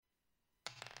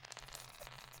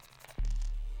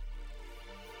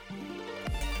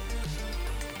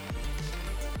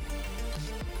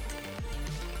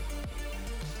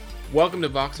Welcome to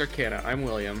Vox Arcana. I'm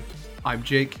William. I'm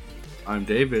Jake. I'm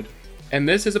David. And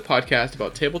this is a podcast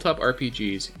about tabletop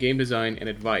RPGs, game design, and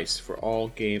advice for all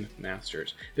game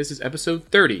masters. This is episode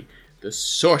 30, The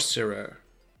Sorcerer.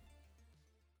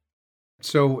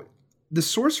 So, the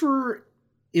Sorcerer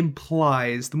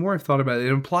implies, the more I've thought about it,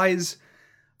 it implies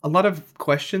a lot of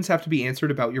questions have to be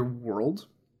answered about your world.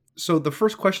 So the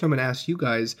first question I'm going to ask you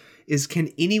guys is,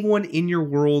 can anyone in your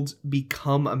world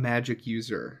become a magic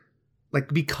user?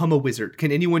 Like, become a wizard?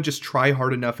 Can anyone just try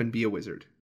hard enough and be a wizard?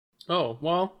 Oh,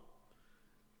 well...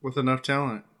 With enough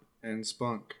talent and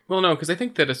spunk. Well, no, because I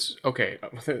think that it's... Okay,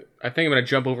 I think I'm going to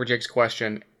jump over Jake's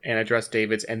question and address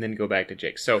David's and then go back to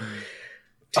Jake. So,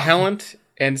 talent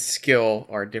and skill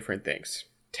are different things.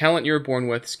 Talent you're born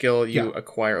with, skill you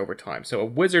acquire over time. So a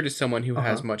wizard is someone who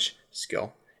has much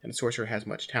skill, and a sorcerer has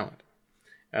much talent.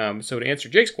 So to answer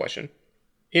Jake's question,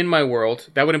 in my world,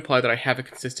 that would imply that I have a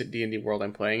consistent D&D world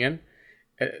I'm playing in.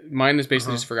 Mine is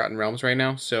basically just Forgotten Realms right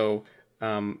now, so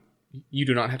you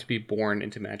do not have to be born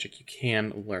into magic. You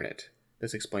can learn it.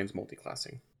 This explains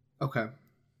multiclassing. Okay.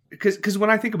 Because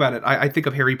when I think about it, I think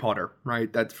of Harry Potter,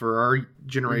 right? That's for our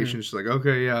generation. It's like,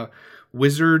 okay, yeah,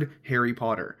 wizard, Harry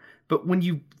Potter. But when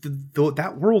you,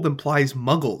 that world implies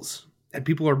muggles, and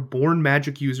people are born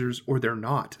magic users or they're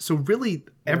not. So really,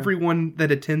 everyone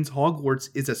that attends Hogwarts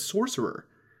is a sorcerer,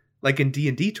 like in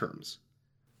D&D terms.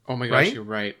 Oh my gosh, you're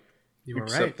right.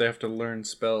 Except they have to learn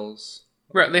spells.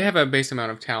 Right, they have a base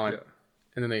amount of talent,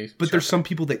 and then they... But there's some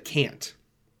people that can't.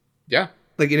 Yeah.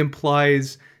 Like, it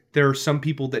implies there are some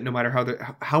people that no matter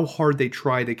how hard they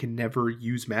try, they can never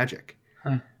use magic.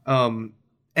 And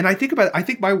I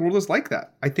think my world is like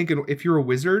that. I think if you're a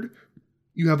wizard,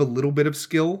 you have a little bit of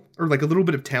skill or like a little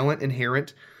bit of talent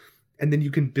inherent, and then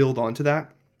you can build onto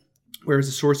that. Whereas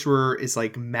a sorcerer is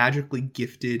like magically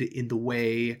gifted in the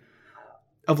way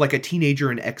of like a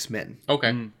teenager in X-Men.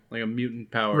 Okay. Like a mutant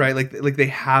power. Right. Like they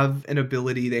have an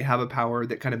ability, they have a power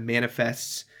that kind of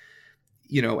manifests,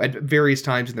 at various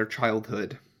times in their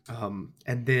childhood. And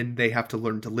then they have to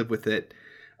learn to live with it.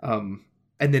 And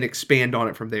then expand on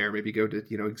it from there. Maybe go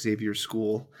to, Xavier's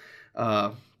school,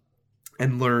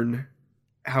 and learn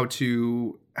how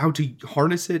to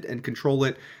harness it and control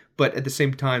it. But at the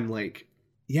same time,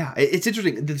 it's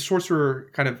interesting. The sorcerer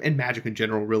kind of, and magic in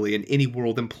general, really, in any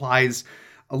world implies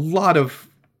a lot of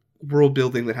world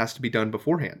building that has to be done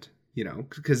beforehand,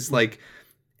 because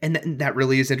and that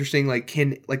really is interesting. Like,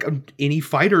 can any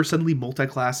fighter suddenly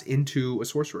multi-class into a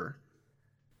sorcerer?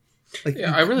 Like,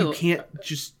 you can't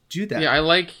just do that. Yeah, I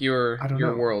like your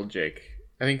world, Jake.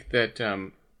 I think that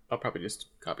I'll probably just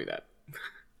copy that.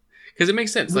 Because it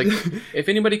makes sense. Like, if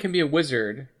anybody can be a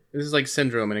wizard, this is like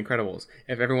Syndrome and Incredibles.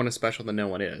 If everyone is special, then no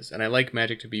one is. And I like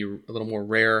magic to be a little more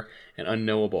rare and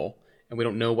unknowable. And we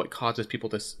don't know what causes people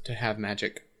to have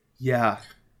magic. Yeah.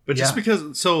 But just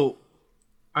because... So,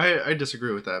 I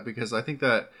disagree with that. Because I think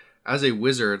that as a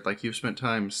wizard, like, you've spent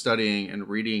time studying and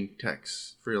reading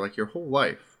texts for, like, your whole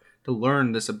life to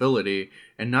learn this ability,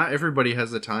 and not everybody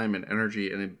has the time and energy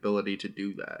and ability to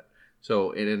do that.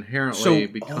 So it inherently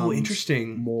becomes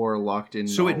interesting. More locked in.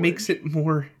 So knowledge. it makes it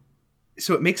more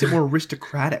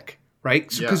aristocratic, right?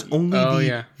 Because only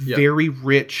the very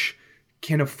rich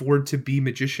can afford to be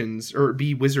magicians or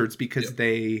be wizards because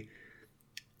they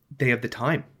have the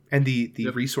time and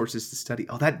the resources to study.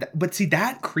 But see,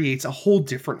 that creates a whole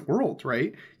different world,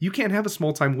 right? You can't have a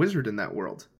small time wizard in that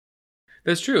world.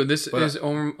 That's true. This is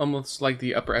almost like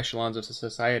the upper echelons of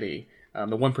society.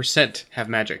 The 1% have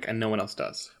magic and no one else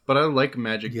does. But I like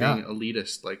magic being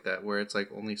elitist like that, where it's like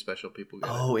only special people get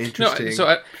it. Oh, interesting. No,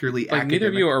 so purely like academic. neither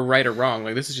of you are right or wrong.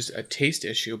 Like, this is just a taste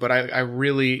issue. But I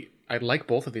like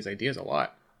both of these ideas a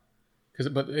lot.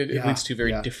 But it leads to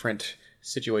very different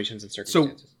situations and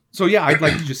circumstances. So I'd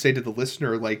like to just say to the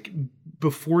listener, like,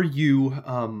 before you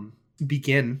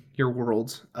begin your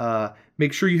world,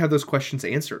 make sure you have those questions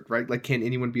answered, right? Like, can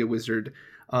anyone be a wizard?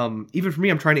 Even for me,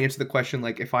 I'm trying to answer the question,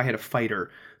 like, if I had a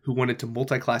fighter who wanted to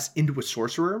multi-class into a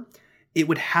sorcerer, it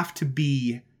would have to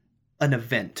be an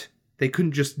event. They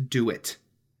couldn't just do it.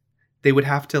 They would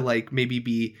have to, like, maybe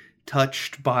be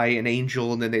touched by an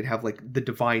angel, and then they'd have, like, the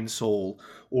divine soul.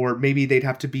 Or maybe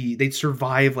they'd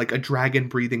survive, like, a dragon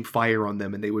breathing fire on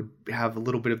them, and they would have a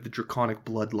little bit of the draconic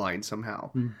bloodline somehow.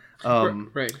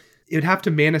 Right. It would have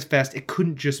to manifest. It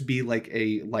couldn't just be, like,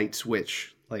 a light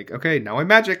switch. Like, okay, now I'm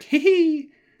magic. Hee.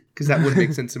 Because that wouldn't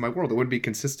make sense in my world. It wouldn't be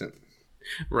consistent.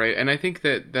 Right, and I think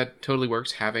that totally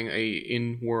works, having a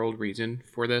in-world reason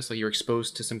for this. Like, you're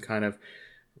exposed to some kind of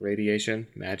radiation,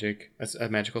 magic, a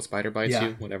magical spider bites Yeah.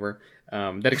 you, whatever.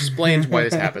 That explains why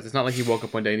this happens. It's not like you woke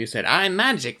up one day and you said, "I'm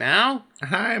magic now."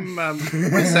 I'm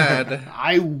sad.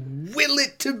 I will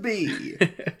it to be.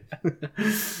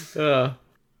 Uh,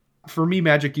 For me,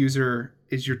 magic user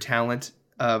is your talent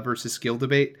versus skill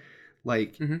debate.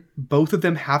 Like, both of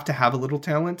them have to have a little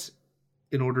talent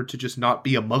in order to just not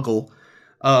be a muggle.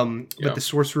 But the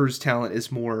sorcerer's talent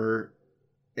is more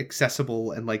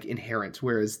accessible and like inherent,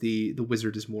 whereas the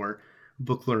wizard is more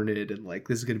book learned and like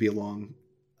this is going to be a long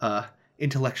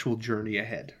intellectual journey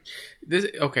ahead.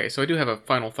 Okay, so I do have a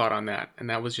final thought on that, and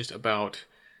that was just about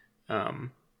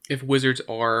if wizards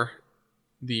are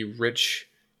the rich.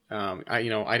 I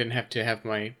didn't have to have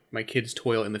my kids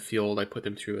toil in the field. I put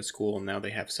them through a school, and now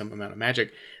they have some amount of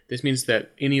magic. This means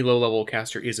that any low level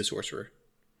caster is a sorcerer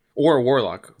or a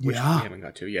warlock, which we haven't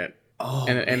got to yet. Oh,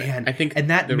 and man. I think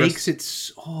that makes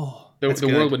rest, it the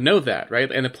world would know that,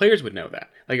 right? And the players would know that.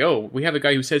 Like, oh, we have a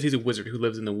guy who says he's a wizard who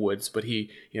lives in the woods, but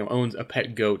he owns a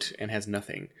pet goat and has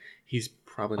nothing. He's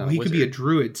probably not. He a wizard. could be a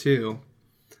druid too.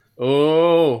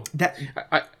 Oh, that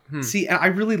see, I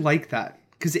really like that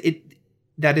because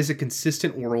that is a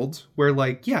consistent world where,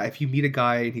 like, yeah, if you meet a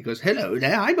guy and he goes, "Hello,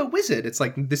 I'm a wizard," it's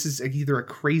like this is either a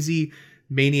crazy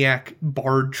maniac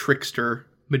bard trickster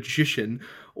magician,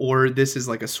 or this is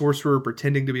like a sorcerer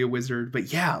pretending to be a wizard.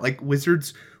 But yeah, like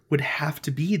wizards would have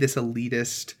to be this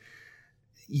elitist,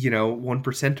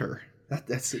 1%er.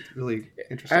 That's really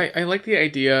interesting. I like the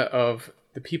idea of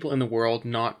the people in the world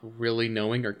not really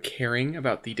knowing or caring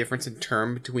about the difference in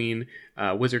term between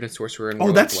wizard and sorcerer and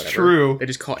warlock, that's whatever. true. They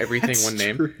just call everything That's one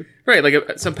name. true. Right,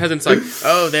 like some peasants like,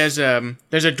 oh, there's a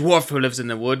dwarf who lives in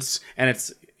the woods, and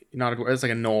it's not a dwarf, it's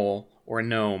like a gnoll or a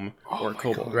gnome or a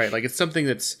kobold, gosh. right? Like it's something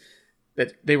that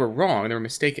they were wrong, they were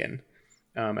mistaken.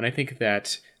 And I think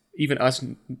that even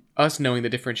us knowing the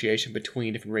differentiation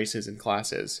between different races and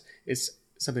classes is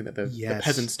something that the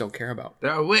peasants don't care about.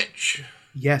 They're a witch.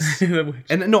 Yes.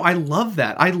 And no, I love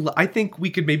that. I think we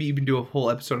could maybe even do a whole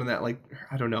episode on that. Like,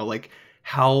 I don't know, like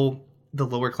how the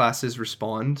lower classes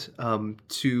respond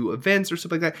to events or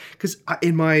stuff like that. Because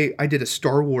I did a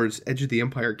Star Wars Edge of the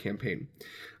Empire campaign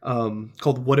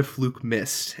called What If Luke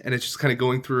Missed? And it's just kind of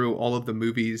going through all of the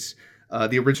movies,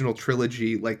 the original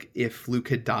trilogy, like if Luke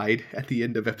had died at the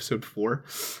end of episode 4.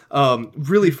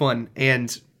 Really fun.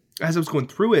 And as I was going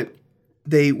through it,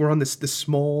 they were on this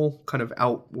small kind of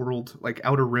outworld, like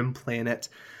outer rim planet.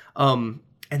 And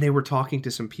they were talking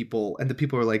to some people, and the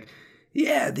people were like,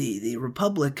 yeah, the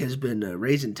Republic has been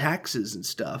raising taxes and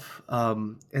stuff.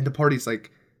 And the party's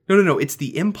like, no, it's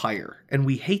the Empire, and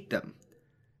we hate them.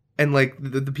 And like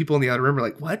the people in the outer rim are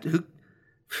like, what? Who?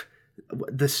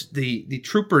 The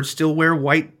troopers still wear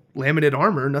white laminate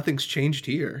armor. Nothing's changed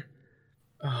here.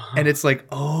 And it's like,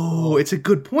 it's a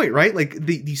good point, right? Like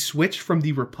the switch from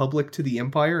the Republic to the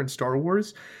Empire in Star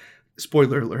Wars,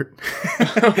 spoiler alert,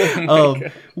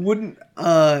 wouldn't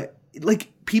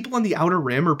like people on the outer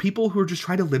rim or people who are just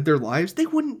trying to live their lives, they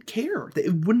wouldn't care.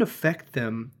 It wouldn't affect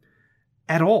them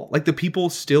at all. Like the people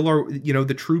still are,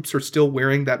 the troops are still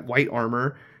wearing that white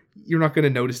armor. You're not going to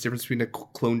notice the difference between a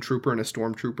clone trooper and a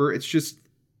stormtrooper. It's just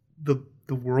the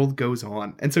world goes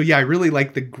on. And so, yeah, I really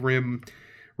like the grim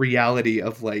reality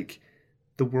of like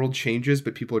the world changes,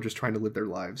 but people are just trying to live their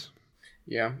lives.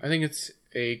 Yeah, I think it's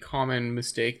a common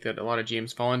mistake that a lot of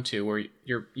GMs fall into, where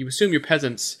you assume your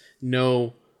peasants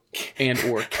know and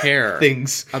or care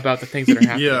things about the things that are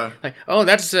happening. Yeah. Like, oh,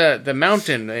 that's the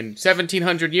mountain in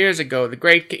 1700 years ago. The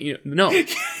great, no,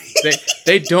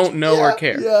 they don't know or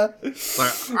care. Yeah,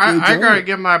 Like, I gotta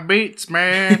get my beats,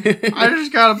 man. I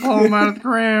just gotta pull them out of the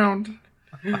ground.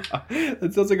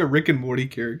 That sounds like a Rick and Morty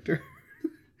character.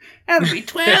 That'll be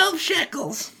 12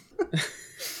 shekels.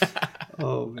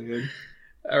 Oh man.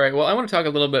 All right. Well, I want to talk a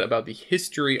little bit about the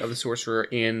history of the sorcerer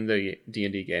in the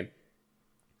D&D game.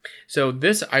 So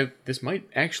this might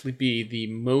actually be the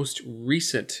most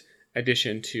recent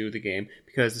addition to the game,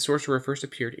 because the sorcerer first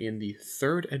appeared in the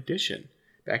 3rd edition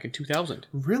back in 2000.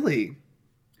 Really?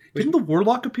 Didn't the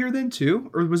warlock appear then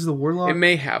too, or was the warlock? It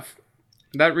may have.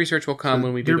 That research will come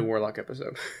when we do the warlock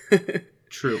episode.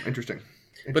 True. Interesting.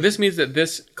 But this means that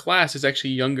this class is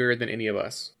actually younger than any of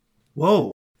us.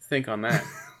 Whoa. Think on that.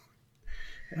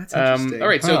 That's interesting. All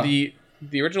right, so the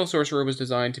original sorcerer was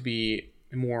designed to be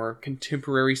a more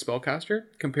contemporary spellcaster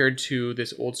compared to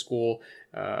this old school,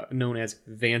 known as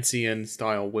Vancian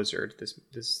style wizard.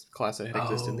 This class that had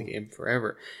existed in the game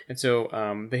forever, and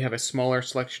so they have a smaller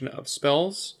selection of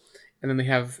spells, and then they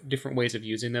have different ways of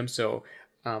using them. So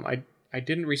I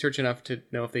didn't research enough to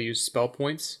know if they used spell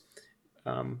points,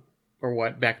 or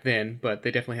what back then, but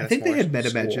they definitely had. I think they had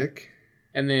meta magic.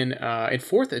 And then in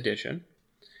 4th edition,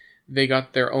 they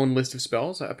got their own list of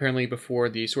spells. Apparently, before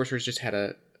the sorcerers just had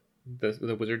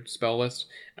the wizard spell list,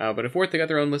 but at fourth they got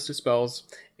their own list of spells,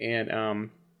 and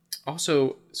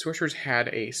also sorcerers had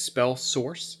a spell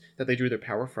source that they drew their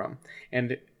power from,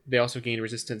 and they also gained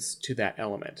resistance to that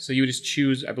element. So you would just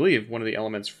choose, I believe, one of the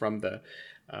elements from the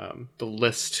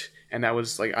list, and that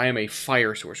was like, I am a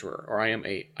fire sorcerer or I am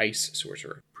a ice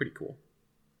sorcerer. Pretty cool.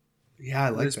 Yeah, I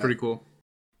like That's that. pretty cool.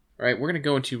 All right, we're going to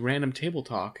go into random table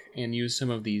talk and use some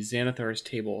of the Xanathar's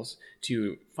tables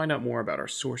to find out more about our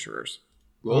sorcerers.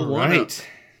 Roll All one right.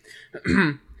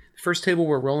 The first table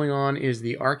we're rolling on is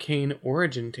the Arcane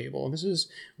Origin table. This is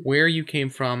where you came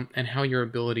from and how your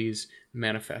abilities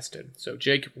manifested. So,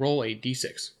 Jake, roll a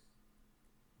d6.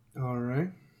 All right.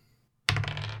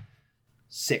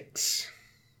 6.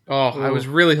 Oh, I was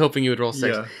really hoping you would roll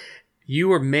 6. Yeah. You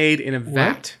were made in a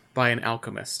vat by an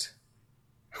alchemist.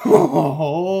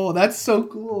 Oh, that's so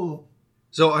cool.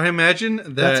 So I imagine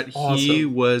that That's he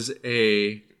awesome. was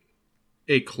a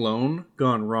clone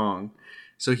gone wrong.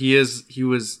 So he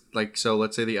was like, so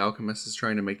let's say the alchemist is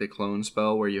trying to make the clone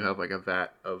spell where you have like a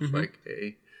vat of like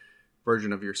a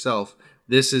version of yourself.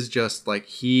 This is just like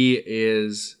he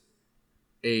is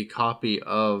a copy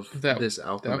of this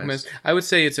alchemist. I would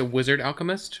say it's a wizard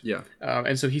alchemist. Yeah.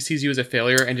 And so he sees you as a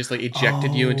failure and just like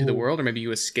ejected you into the world, or maybe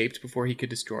you escaped before he could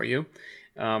destroy you.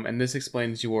 And this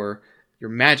explains your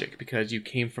magic, because you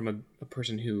came from a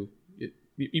person who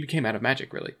you became out of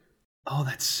magic, really. Oh,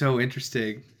 that's so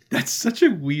interesting. That's such a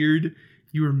weird.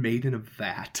 You were made in a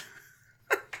vat.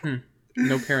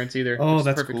 No parents either. Oh, It's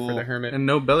that's perfect cool. for the hermit. And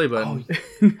no belly button.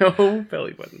 No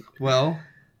belly button. Well,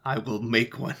 I will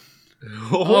make one.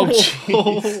 Oh,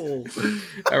 jeez.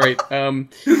 All right.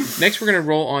 Next, we're going to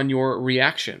roll on your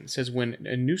reaction. It says when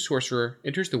a new sorcerer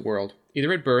enters the world,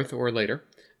 either at birth or later,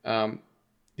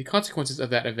 the consequences of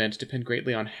that event depend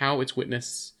greatly on how its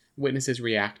witnesses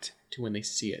react to when they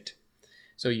see it.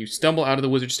 So you stumble out of the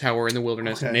wizard's tower in the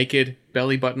wilderness, naked,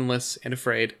 belly buttonless, and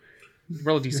afraid.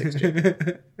 Roll a d6,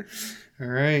 Jake. All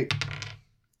right.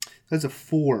 That's a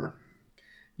 4.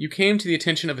 You came to the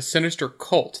attention of a sinister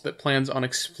cult that plans on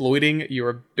exploiting your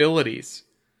abilities.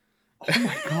 Oh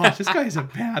my gosh, this guy has a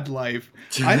bad life.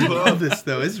 I love this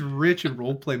though. It's rich in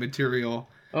roleplay material.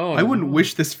 Oh, I wouldn't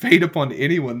wish this fate upon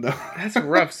anyone though. That's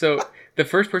rough. So the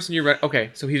first person you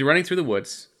okay, so he's running through the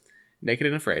woods, naked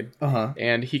and afraid,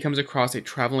 and he comes across a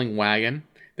traveling wagon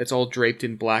that's all draped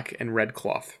in black and red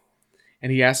cloth.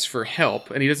 And he asks for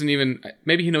help, and he doesn't even,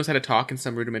 maybe he knows how to talk in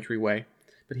some rudimentary way,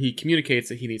 but he communicates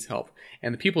that he needs help.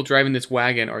 And the people driving this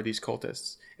wagon are these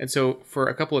cultists. And so for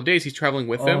a couple of days, he's traveling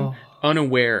with them,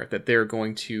 unaware that they're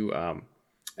going to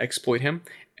exploit him.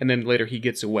 And then later he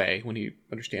gets away when he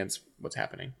understands what's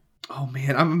happening. Oh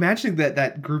man, I'm imagining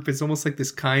that group is almost like this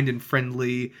kind and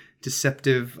friendly,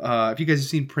 deceptive. If you guys have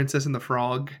seen Princess and the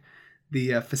Frog, the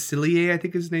Facilier, I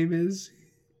think his name is.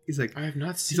 He's like, I have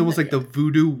not seen. He's almost that like yet. the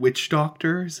voodoo witch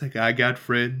doctor. He's like, I got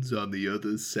friends on the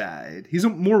other side. He's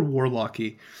more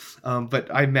warlocky,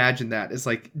 but I imagine that as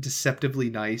like deceptively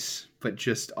nice, but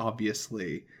just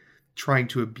obviously trying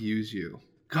to abuse you.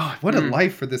 God, what a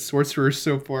life for this sorcerer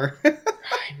so far.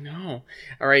 I know.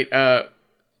 All right.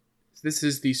 This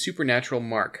is the supernatural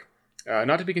mark,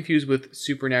 not to be confused with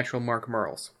supernatural Mark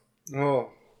Merles.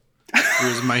 Oh,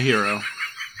 here's my hero.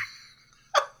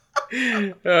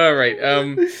 All right.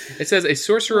 It says a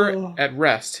sorcerer at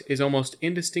rest is almost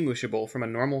indistinguishable from a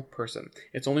normal person.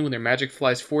 It's only when their magic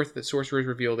flies forth that sorcerers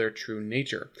reveal their true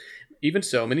nature. Even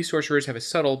so, many sorcerers have a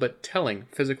subtle but telling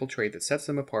physical trait that sets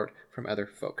them apart from other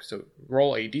folk. So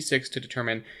roll a d6 to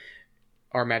determine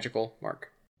our magical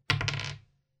mark.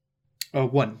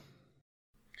 1.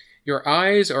 Your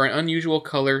eyes are an unusual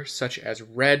color, such as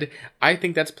red. I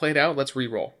think that's played out. Let's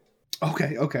re-roll.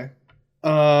 Okay.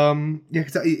 Yeah,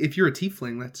 because if you're a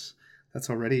tiefling, that's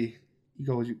already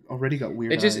you already got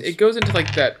weird eyes. It goes into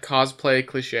like that cosplay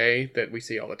cliche that we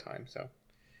see all the time. So.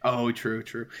 Oh, true.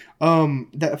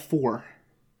 That 4.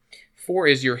 4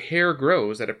 is your hair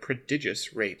grows at a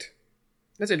prodigious rate.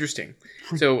 That's interesting.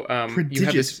 So prodigious. You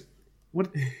have this.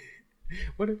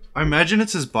 What? I imagine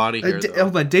it's his body hair.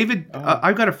 Hold on, David.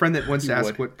 I've got a friend that wants to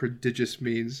ask what prodigious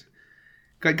means.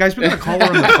 Guys, we got a caller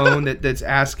on the phone that's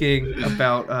asking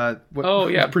about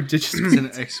what prodigious It's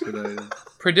an expedited.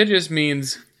 Prodigious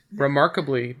means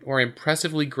remarkably or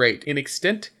impressively great in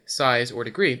extent, size, or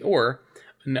degree, or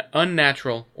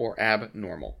unnatural or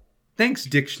abnormal. Thanks,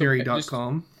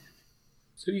 dictionary.com.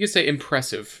 So you could say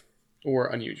impressive or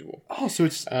unusual. Oh, so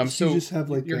it's so you just have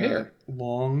like your hair,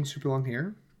 super long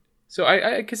hair. So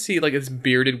I could see like this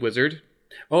bearded wizard.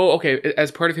 Oh, okay. As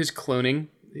part of his cloning,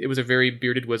 it was a very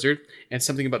bearded wizard, and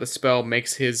something about the spell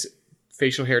makes his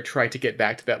facial hair try to get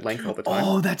back to that length all the time.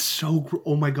 Oh, that's so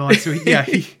oh my god. So yeah,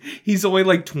 he's only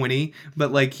like 20,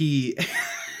 but like he's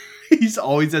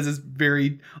always has this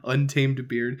very untamed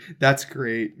beard. That's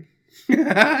great.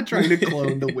 Trying to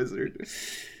clone the wizard.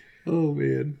 Oh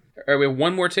man. All right, we have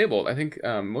one more table. I think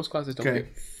most classes don't Okay.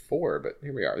 get 4, but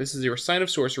here we are. This is your sign of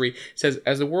sorcery. It says,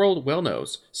 as the world well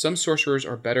knows, some sorcerers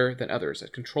are better than others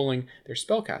at controlling their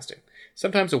spellcasting.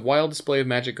 Sometimes a wild display of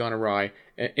magic gone awry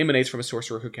emanates from a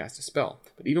sorcerer who casts a spell.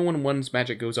 But even when one's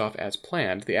magic goes off as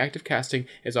planned, the act of casting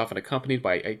is often accompanied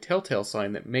by a telltale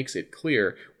sign that makes it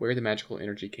clear where the magical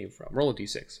energy came from. Roll a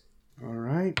d6. All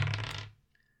right.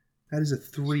 That is a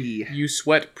 3. You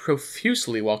sweat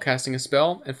profusely while casting a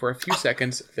spell, and for a few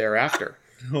seconds thereafter.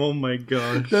 Oh my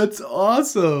gosh. That's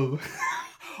awesome.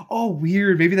 Oh,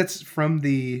 weird. Maybe that's from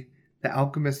the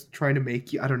alchemist trying to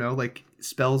make you, I don't know, like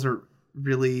spells are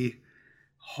really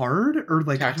hard or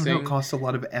like Taxing. I don't know, cost a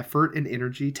lot of effort and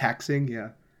energy. Taxing, yeah.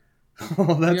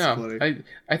 Oh, that's funny.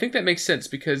 I think that makes sense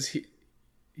because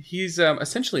he's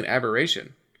essentially an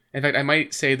aberration. In fact, I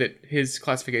might say that his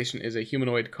classification is a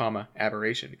humanoid,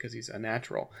 aberration because he's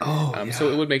unnatural. Oh, yeah.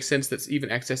 So it would make sense that even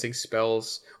accessing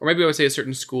spells, or maybe I would say a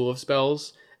certain school of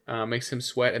spells, makes him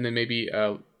sweat, and then maybe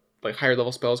like higher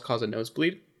level spells cause a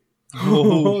nosebleed.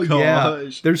 Oh yeah,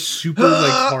 gosh. they're super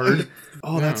like hard.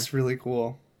 Oh, Yeah. that's really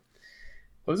cool.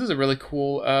 Well, this is a really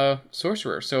cool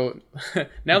sorcerer. So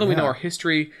now that we know our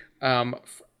history,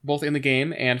 both in the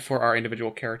game and for our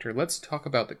individual character, let's talk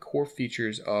about the core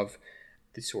features of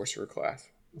the Sorcerer class.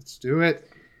 Let's do it.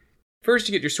 First,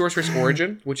 you get your Sorceress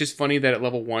Origin, which is funny that at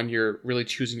level 1, you're really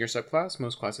choosing your subclass.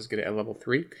 Most classes get it at level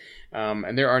 3.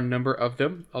 And there are a number of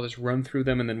them. I'll just run through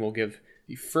them, and then we'll give...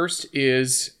 The first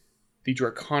is the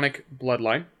Draconic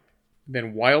Bloodline,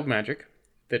 then Wild Magic,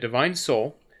 the Divine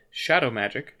Soul, Shadow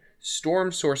Magic,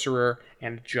 Storm Sorcerer,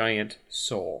 and Giant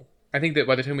Soul. I think that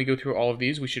by the time we go through all of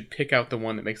these, we should pick out the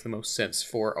one that makes the most sense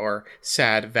for our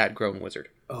sad, vat-grown wizard.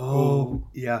 Oh,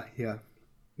 yeah.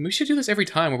 We should do this every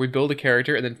time where we build a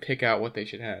character and then pick out what they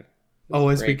should have. Oh,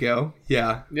 as we great. go?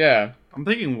 Yeah. Yeah. I'm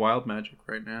thinking wild magic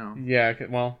right now. Yeah,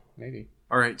 well, maybe.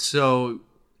 All right, so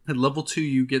at level 2,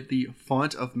 you get the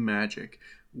Font of Magic,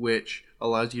 which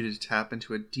allows you to tap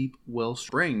into a deep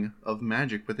wellspring of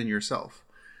magic within yourself.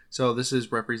 So this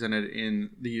is represented in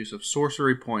the use of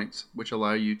sorcery points, which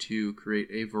allow you to create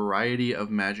a variety of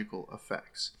magical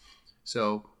effects.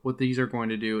 So what these are going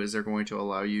to do is they're going to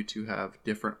allow you to have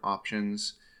different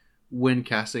options. When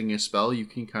casting a spell, you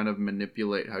can kind of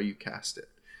manipulate how you cast it.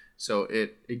 So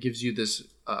it gives you this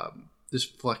this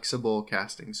flexible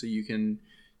casting. So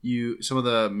some of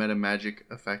the meta magic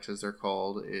effects, as they're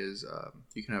called, is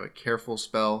you can have a careful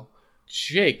spell.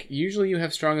 Jake, usually you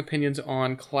have strong opinions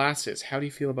on classes. How do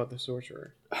you feel about the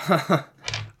sorcerer? Have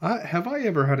I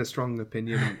ever had a strong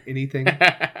opinion on anything,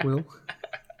 Will?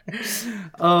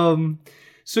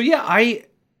 So yeah, I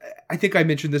think I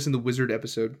mentioned this in the wizard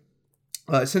episode.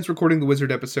 Since recording the wizard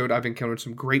episode, I've encountered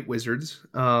some great wizards.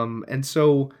 And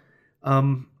so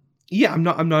yeah,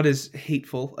 I'm not as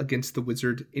hateful against the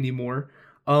wizard anymore.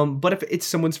 But if it's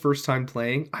someone's first time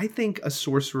playing, I think a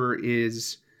sorcerer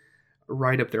is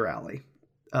right up their alley.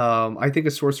 I think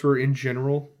a sorcerer in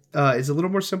general is a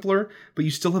little more simpler, but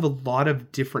you still have a lot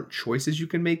of different choices you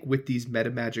can make with these meta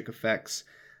magic effects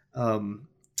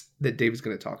that Dave is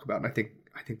going to talk about. And I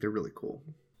think they're really cool.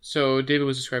 So David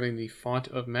was describing the Font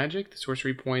of Magic, the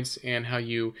sorcery points, and how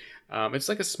you... it's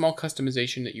like a small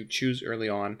customization that you choose early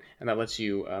on, and that lets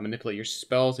you manipulate your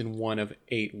spells in one of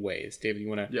 8 ways. David, you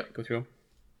want to go through them?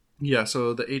 Yeah,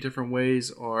 so the 8 different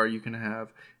ways are you can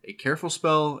have a careful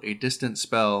spell, a distant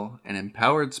spell, an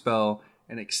empowered spell,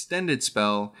 an extended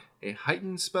spell, a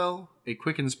heightened spell, a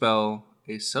quickened spell,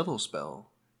 a subtle spell,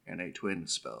 and a twin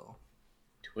spell.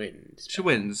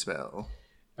 Twin spell.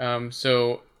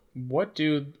 So what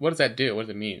does that do? What does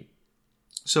it mean?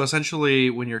 So essentially,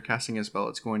 when you're casting a spell,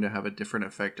 it's going to have a different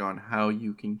effect on how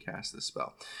you can cast the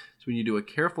spell. So when you do a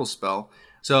careful spell,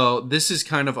 so this is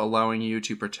kind of allowing you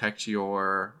to protect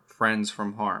your friends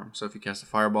from harm. So if you cast a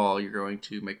fireball, you're going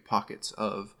to make pockets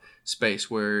of space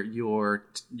where your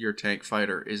tank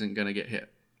fighter isn't going to get hit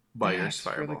by your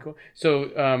fireball. Really cool. So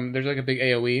there's like a big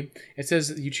AoE. It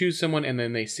says you choose someone and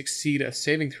then they succeed a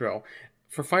saving throw.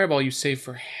 For fireball, you save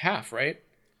for half, right?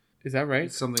 Is that right?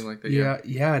 It's something like that.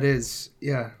 Yeah, it is.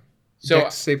 Yeah. So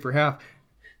Dex save for half.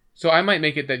 So I might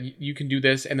make it that you can do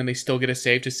this and then they still get a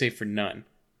save to save for none.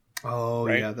 Oh,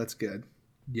 right? Yeah, that's good.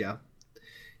 Yeah,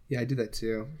 I do that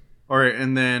too. All right,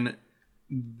 and then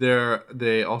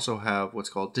they also have what's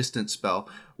called distant spell,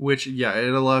 which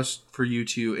it allows for you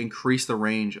to increase the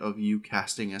range of you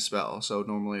casting a spell. So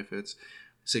normally if it's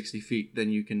 60 feet, then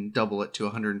you can double it to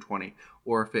 120,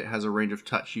 or if it has a range of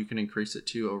touch, you can increase it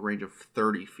to a range of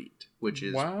 30 feet, which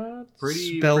is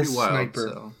pretty wild. Sniper.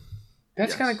 So.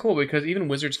 That's kind of cool because even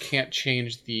wizards can't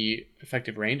change the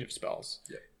effective range of spells.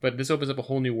 Yeah. But this opens up a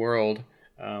whole new world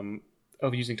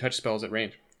of using touch spells at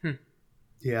range.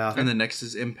 Yeah. And the next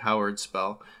is Empowered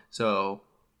Spell. So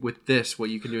with this,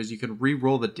 what you can do is you can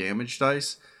re-roll the damage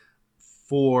dice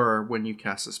for when you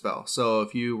cast a spell. So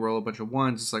if you roll a bunch of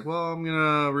ones, it's like, well, I'm going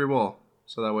to re-roll.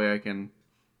 So that way I can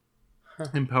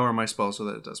empower my spell so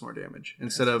that it does more damage.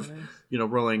 Instead of, nice.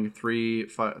 Rolling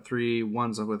three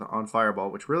ones on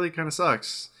Fireball, which really kind of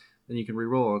sucks. Then you can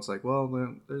re-roll. It's like, well,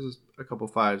 then there's a couple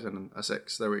 5s and a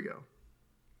 6. There we go.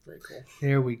 Very cool.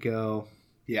 There we go.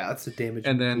 Yeah, that's a damage.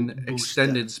 And then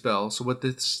Extended Spell. So what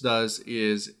this does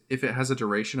is if it has a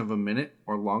duration of a minute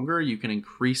or longer, you can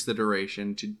increase the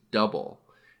duration to double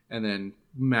and then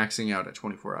maxing out at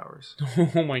 24 hours.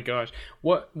 Oh my gosh.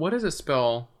 What is a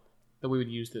spell that we would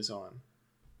use this on?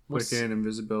 Quicken,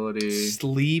 invisibility.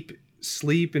 Sleep,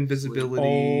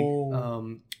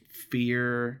 invisibility,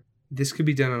 fear. This could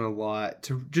be done on a lot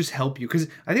to just help you. Because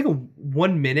I think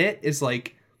 1 minute is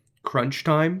like crunch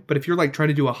time, but if you're like trying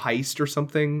to do a heist or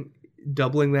something,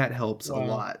 doubling that helps a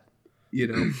lot.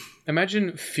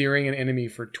 Imagine fearing an enemy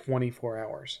for 24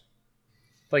 hours.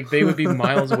 Like they would be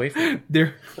miles away from you.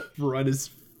 They'd run as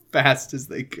fast as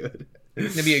they could.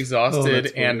 They'd be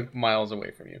exhausted and miles away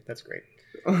from you. That's great.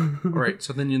 All right,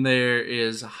 so then there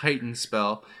is a Heightened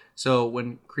Spell. So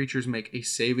when creatures make a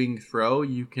saving throw,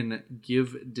 you can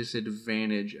give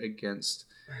disadvantage against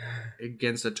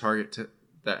a target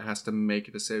that has to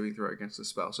make the saving throw against the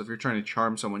spell. So if you're trying to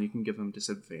charm someone, you can give them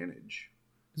disadvantage.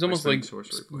 It's almost like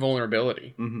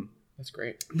vulnerability. Mm-hmm. That's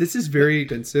great. This is very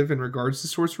expensive in regards to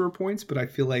sorcerer points, but I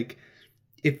feel like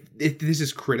if this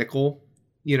is critical,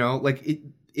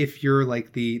 if you're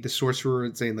like the sorcerer,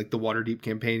 saying like the Waterdeep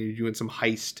campaign, and you're doing some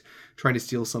heist, trying to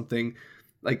steal something,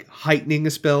 like heightening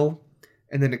a spell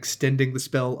and then extending the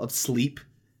spell of sleep,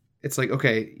 it's like,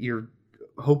 okay, you're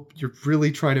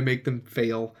really trying to make them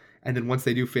fail. And then once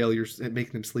they do fail, you're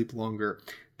making them sleep longer.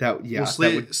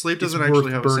 Sleep doesn't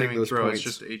actually have a saving throw. Points.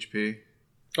 It's just HP.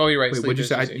 Oh, you're right. Wait, sleep is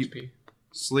just HP.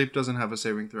 Sleep doesn't have a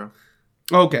saving throw.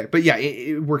 Okay, but yeah,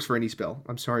 it works for any spell.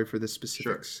 I'm sorry for the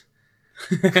specifics.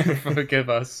 Sure.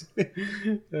 Forgive us. So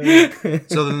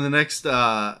then the next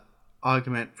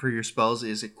augment for your spells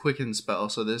is a Quicken Spell.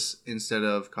 So this, instead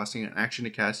of costing an action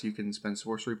to cast, you can spend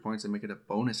sorcery points and make it a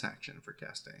bonus action for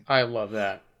casting. I love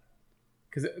that.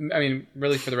 Because,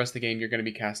 really for the rest of the game, you're going to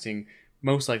be casting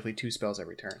most likely 2 spells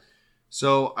every turn.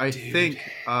 So I think,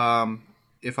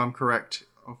 if I'm correct,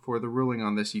 for the ruling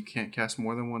on this, you can't cast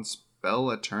more than 1 spell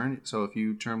a turn. So if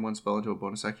you turn 1 spell into a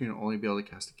bonus action, you'll only be able to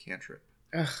cast a cantrip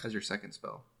as your second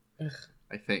spell.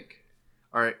 I think.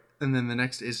 All right. And then the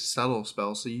next is Subtle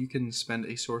Spell. So you can spend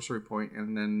a sorcery point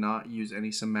and then not use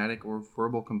any somatic or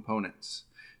verbal components.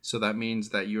 So that means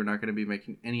that you're not going to be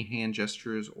making any hand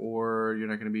gestures, or you're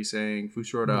not going to be saying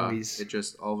Fushroda. It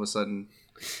just all of a sudden.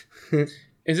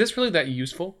 Is this really that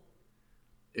useful?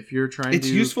 If you're trying it's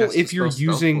useful if you're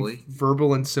using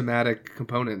verbal and somatic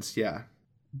components, yeah.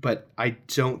 But I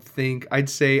don't think I'd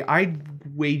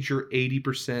wager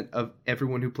 80% of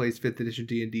everyone who plays 5th edition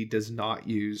D&D does not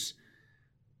use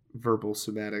verbal,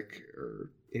 somatic,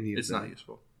 or any of that. It's not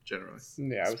useful. Generally,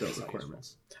 yeah, I would say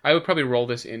requirements. I would probably roll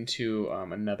this into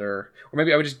another, or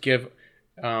maybe I would just give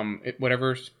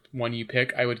whatever one you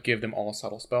pick. I would give them all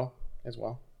Subtle Spell as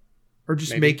well, or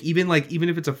just make even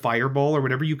if it's a fireball or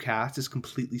whatever you cast is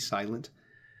completely silent.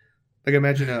 Like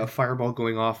imagine a fireball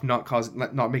going off,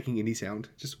 not making any sound.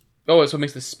 Just so it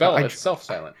makes the spell itself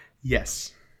silent.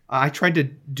 Yes, I tried to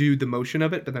do the motion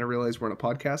of it, but then I realized we're on a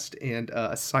podcast, and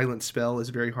a silent spell is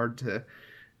very hard to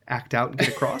act out and get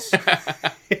across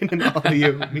in an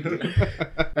audio medium.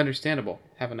 Understandable.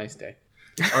 Have a nice day.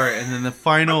 All right, and then the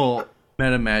final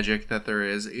meta magic that there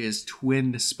is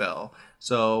Twinned Spell.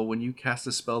 So when you cast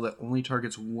a spell that only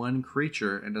targets 1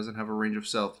 creature and doesn't have a range of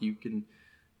stealth, you can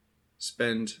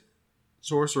spend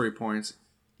sorcery points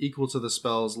equal to the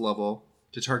spell's level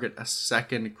to target a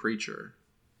second creature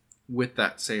with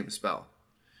that same spell.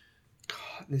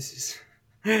 God, this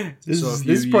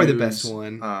is probably the best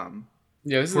one.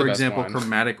 Yeah, this for is the example, best one.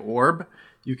 Chromatic Orb,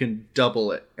 you can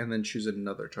double it and then choose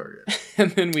another target.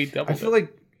 And then we double. I feel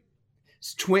like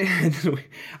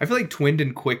Twinned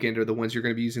and Quickened are the ones you're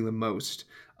going to be using the most.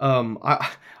 On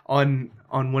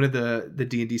one of the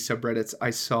D&D subreddits,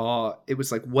 I saw it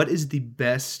was like, what is the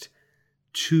best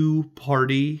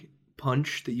 2-party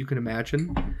punch that you can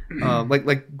imagine,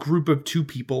 like group of 2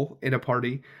 people in a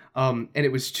party, and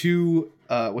it was 2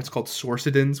 what's called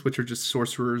sorcidins, which are just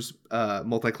sorcerers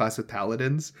multi-class with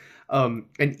paladins,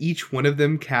 and each one of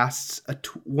them casts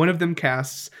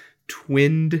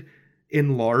twinned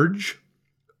enlarge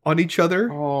on each other,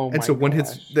 and so one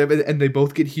hits them and they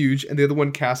both get huge, and the other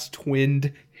one casts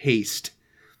twinned haste.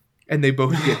 And they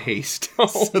both get haste. My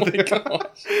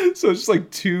gosh. So it's like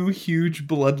 2 huge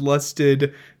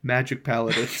bloodlusted magic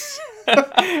paladins.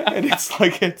 And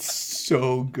it's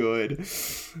so good.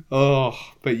 Oh,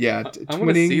 but yeah. I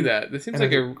want to see that. This seems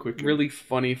like a really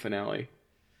funny finale.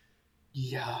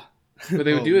 Yeah. But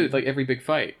they would do it like every big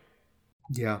fight.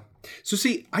 Yeah. So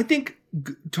see, I think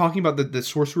talking about the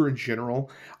sorcerer in general,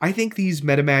 I think these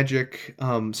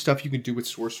metamagic stuff you can do with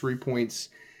sorcery points,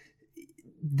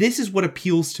 this is what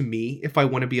appeals to me if I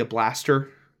want to be a caster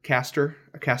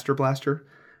blaster.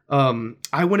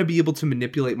 I want to be able to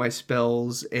manipulate my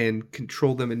spells and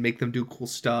control them and make them do cool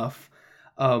stuff.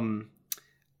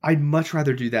 I'd much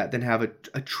rather do that than have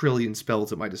a trillion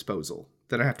spells at my disposal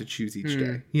that I have to choose each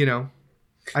day. You know,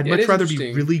 I'd much rather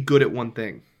be really good at one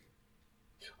thing.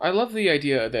 I love the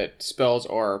idea that spells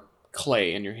are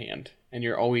clay in your hand, and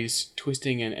you're always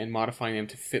twisting and modifying them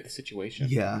to fit the situation.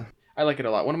 Yeah. I like it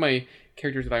a lot. One of my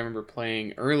characters that I remember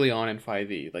playing early on in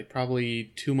 5e, like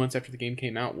probably 2 months after the game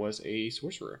came out, was a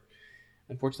sorcerer.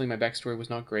 Unfortunately, my backstory was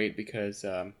not great because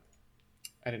I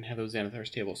didn't have those Xanathar's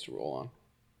tables to roll on.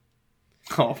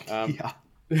 Oh, yeah.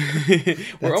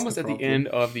 We're almost at the end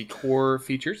of the core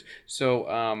features.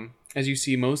 So, as you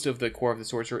see, most of the core of the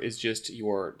sorcerer is just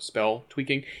your spell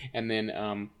tweaking, and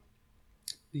then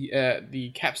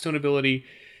the capstone ability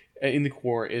in the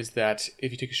core is that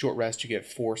if you take a short rest, you get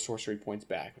 4 sorcery points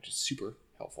back, which is super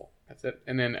helpful. That's it.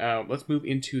 And then let's move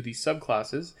into the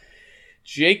subclasses.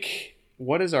 Jake,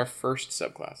 what is our first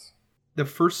subclass? The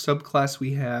first subclass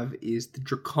we have is the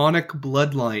Draconic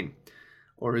Bloodline,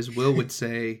 or as Will would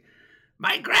say,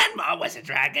 my grandma was a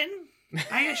dragon,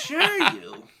 I assure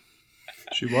you.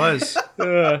 She was.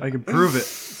 I can prove it.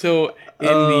 So in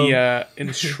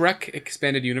the Shrek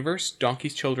expanded universe,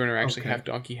 Donkey's children are actually half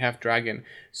donkey, half dragon.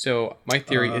 So my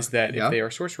theory is that if they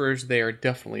are sorcerers, they are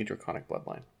definitely Draconic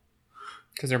bloodline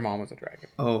because their mom was a dragon.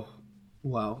 Oh,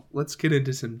 wow! Let's get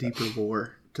into some deeper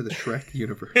lore to the Shrek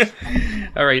universe.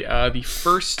 All right, the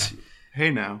first. Hey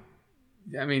now.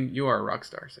 I mean, you are a rock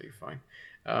star, so you're fine.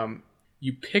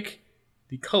 You pick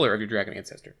the color of your dragon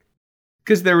ancestor.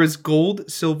 Because there is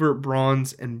gold, silver,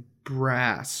 bronze, and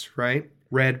brass, right?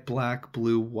 Red, black,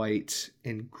 blue, white,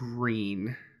 and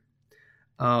green.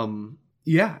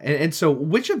 Yeah, and so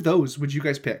which of those would you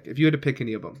guys pick if you had to pick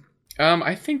any of them?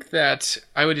 I think that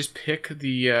I would just pick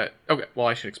the... okay, well,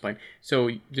 I should explain.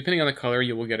 So, depending on the color,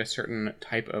 you will get a certain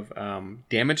type of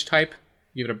damage type.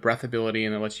 You have a breath ability,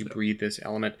 and it lets you breathe this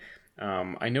element.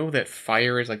 I know that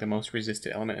fire is like the most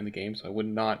resistant element in the game, so I would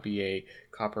not be a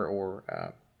copper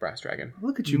or brass dragon.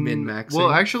 Look at you min-maxing. Well,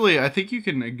 actually, I think you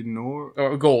can ignore...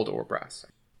 Or gold or brass.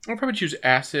 I'll probably choose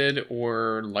acid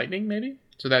or lightning, maybe.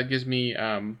 So that gives me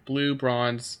blue,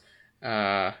 bronze,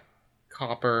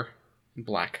 copper, and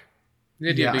black. The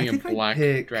idea of being a black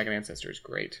dragon ancestor is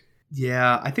great.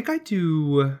 Yeah, I think I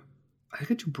do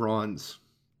bronze.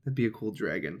 That'd be a cool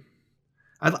dragon.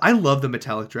 I love the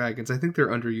metallic dragons. I think they're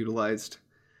underutilized.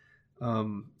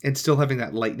 And still having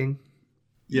that lightning.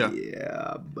 Yeah.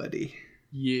 Yeah, buddy.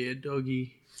 Yeah,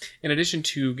 doggy. In addition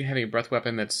to having a breath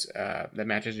weapon that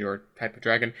matches your type of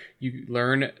dragon, you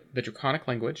learn the Draconic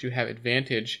language. You have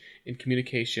advantage in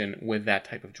communication with that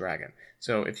type of dragon.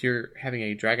 So if you're having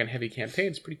a dragon-heavy campaign,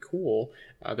 it's pretty cool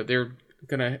that they're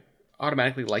gonna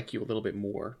automatically like you a little bit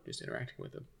more just interacting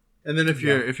with them. And then if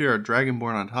you're a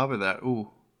dragonborn on top of that, ooh.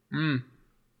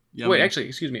 Wait, actually,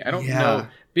 excuse me. I don't know.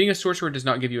 Being a sorcerer does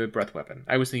not give you a breath weapon.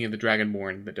 I was thinking of the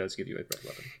dragonborn that does give you a breath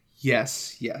weapon.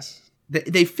 Yes.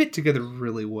 They fit together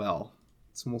really well.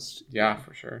 It's almost... Yeah,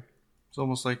 for sure. It's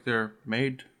almost like they're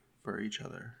made for each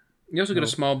other. You also get a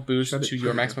small boost to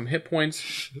your maximum hit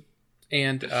points.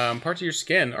 And parts of your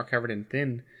skin are covered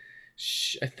in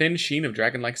a thin sheen of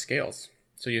dragon-like scales.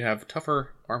 So you have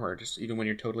tougher armor, just even when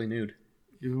you're totally nude.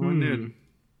 Even when nude.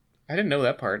 I didn't know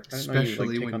that part. I didn't know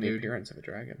Especially you take when on the nude. appearance of a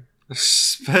dragon.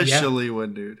 Especially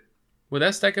when nude. Would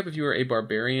that stack up if you were a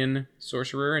barbarian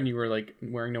sorcerer and you were like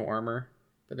wearing no armor,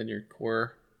 but then your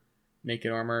core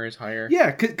naked armor is higher?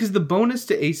 Yeah, because the bonus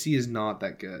to AC is not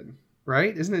that good,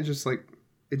 right? Isn't it just like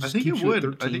it just keeps you at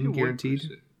 13 guaranteed?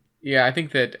 Yeah, I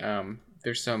think that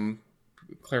there's some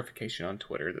clarification on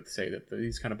Twitter that say that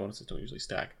these kind of bonuses don't usually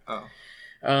stack. Oh.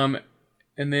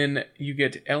 And then you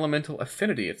get Elemental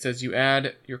Affinity. It says you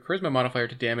add your Charisma modifier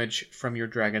to damage from your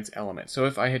dragon's element. So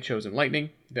if I had chosen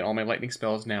Lightning, then all my Lightning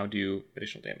spells now do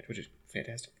additional damage, which is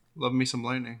fantastic. Love me some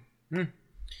lightning.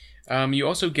 You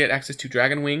also get access to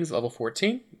Dragon Wings, level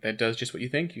 14. That does just what you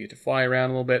think. You get to fly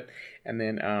around a little bit. And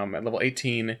then at level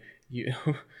 18, it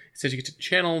says you get to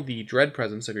channel the dread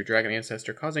presence of your dragon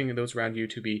ancestor, causing those around you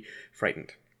to be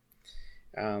frightened.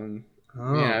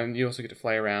 Yeah, and you also get to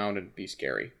fly around and be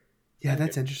scary. Yeah,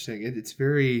 that's interesting. It's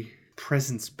very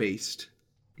presence-based.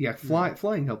 Yeah,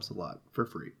 flying helps a lot for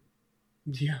free.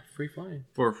 Yeah, free flying.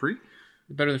 For free?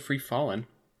 Better than free falling.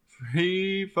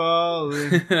 Free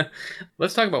falling.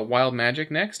 Let's talk about wild magic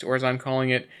next, or as I'm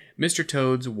calling it, Mr.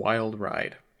 Toad's Wild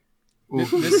Ride.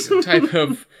 This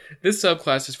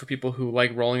subclass is for people who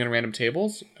like rolling on random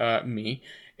tables, me,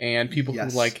 and people who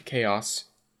like chaos,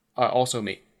 also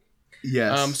me.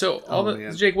 Yes.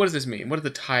 Jake, what does this mean? What do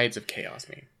the tides of chaos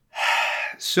mean?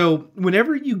 So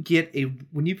whenever you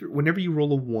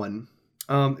roll a 1,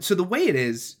 so the way it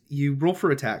is, you roll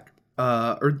for attack,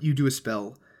 or you do a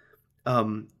spell,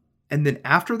 and then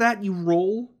after that you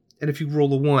roll, and if you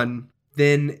roll a 1,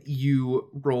 then you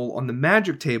roll on the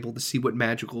magic table to see what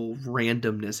magical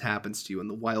randomness happens to you in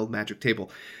the wild magic table.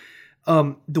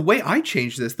 The way I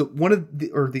changed this,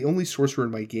 the only sorcerer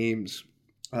in my games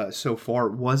so far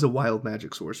was a wild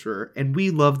magic sorcerer, and we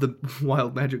love the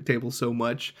wild magic table so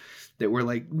much that we're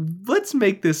like, let's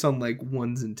make this on like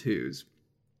 1s and 2s.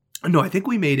 No, I think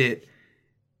we made it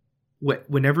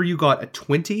whenever you got a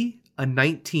 20, a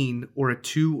 19, or a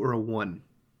 2 or a 1.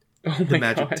 The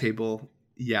magic table.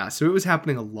 Yeah, so it was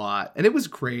happening a lot, and it was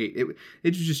great.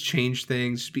 It just changed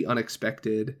things, just be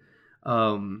unexpected.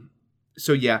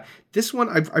 So yeah, this one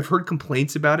I've heard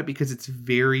complaints about it because it's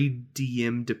very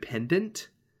DM dependent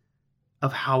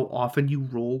of how often you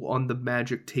roll on the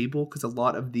magic table, because a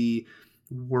lot of the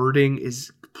wording is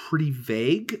pretty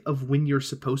vague of when you're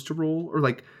supposed to roll, or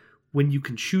like when you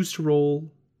can choose to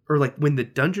roll, or like when the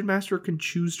dungeon master can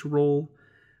choose to roll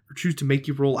or choose to make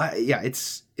you roll.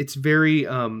 It's very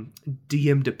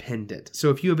DM dependent. So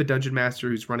if you have a dungeon master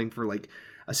who's running for like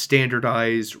a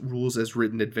standardized rules as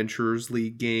written Adventurers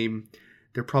League game,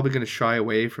 they're probably going to shy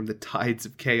away from the tides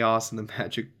of chaos and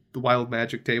the wild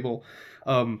magic table.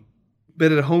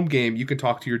 But at a home game, you can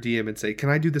talk to your DM and say, can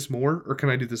I do this more or can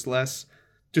I do this less?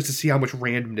 Just to see how much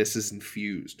randomness is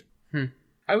infused.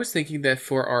 I was thinking that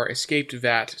for our escaped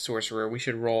vat sorcerer, we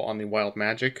should roll on the wild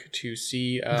magic to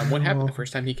see what happened the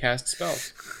first time he cast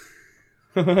spells.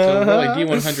 So roll a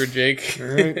D100, Jake. All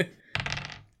right.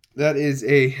 That is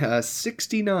a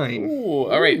 69.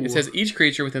 Ooh, all right. It says each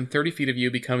creature within 30 feet of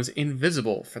you becomes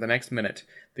invisible for the next minute.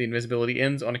 The invisibility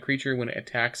ends on a creature when it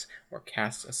attacks or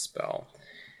casts a spell.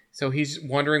 So he's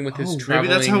wandering with his traveling...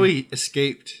 Maybe that's how he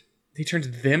escaped. He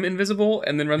turns them invisible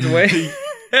and then runs away?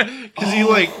 Because he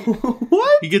what?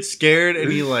 He gets scared and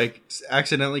he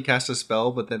accidentally casts a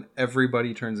spell, but then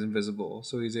everybody turns invisible,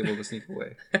 so he's able to sneak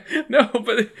away. No,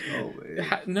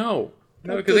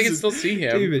 because they can still see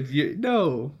him. David,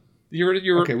 no.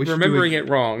 You're okay, remembering it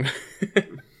wrong.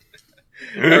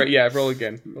 All right, yeah, roll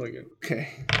again.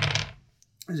 Okay.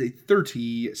 That is a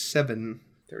 37.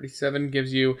 37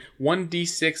 gives you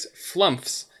 1d6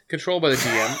 flumps, controlled by the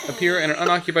DM, appear in an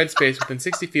unoccupied space within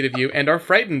 60 feet of you, and are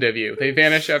frightened of you. They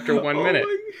vanish after 1 minute.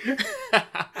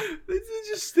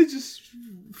 They just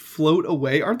float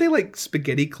away. Aren't they like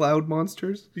spaghetti cloud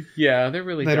monsters? Yeah, they're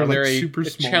really dumb. They're super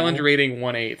small. Challenge rating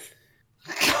 1/8.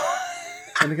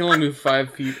 And they can only move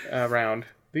 5 feet around.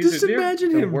 Just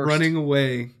imagine him running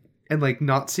away and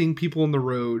not seeing people on the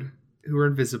road who are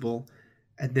invisible,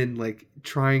 and then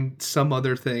trying some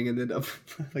other thing, and then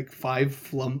 5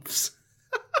 flumps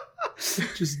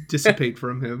just dissipate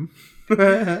from him.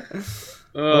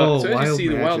 So as you see,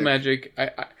 the wild magic,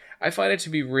 I find it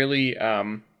to be really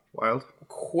wild,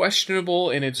 questionable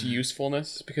in its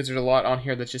usefulness, because there's a lot on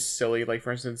here that's just silly. Like,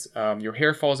 for instance, your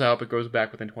hair falls out but goes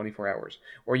back within 24 hours,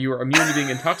 or you are immune to being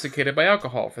intoxicated by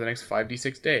alcohol for the next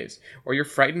 5d6 days, or you're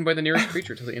frightened by the nearest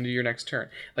creature till the end of your next turn.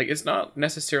 It's not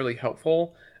necessarily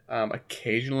helpful.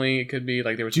 Occasionally it could be.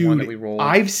 There was one that we rolled.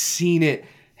 I've seen it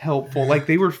helpful.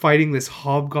 They were fighting this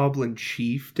hobgoblin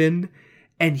chieftain,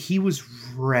 and he was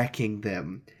wrecking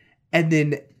them. And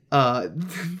then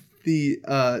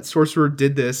the sorcerer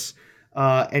did this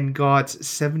and got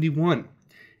 71.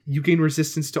 You gain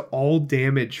resistance to all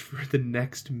damage for the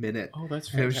next minute. Oh, that's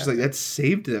fantastic. And it was just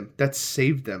that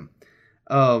saved them.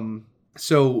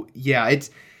 So yeah,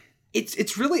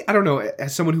 it's really, I don't know,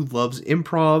 as someone who loves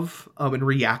improv and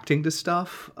reacting to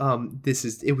stuff,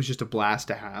 it was just a blast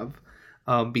to have,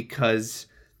 because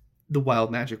the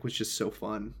wild magic was just so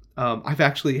fun. I've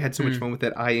actually had so much fun with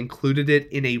it. I included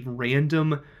it in a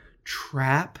random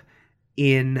trap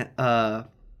in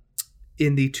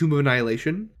the Tomb of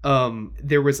Annihilation.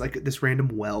 There was like this random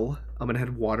well, and it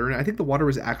had water, and I think the water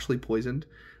was actually poisoned.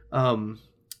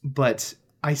 But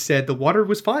I said the water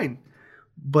was fine,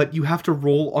 but you have to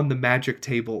roll on the magic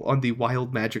table, on the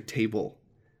wild magic table,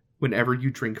 whenever you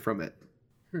drink from it.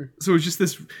 So it was just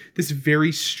this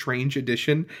very strange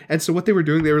addition. And so what they were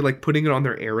doing, they were like putting it on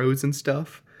their arrows and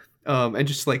stuff, and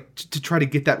just like to try to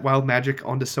get that wild magic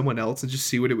onto someone else and just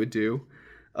see what it would do.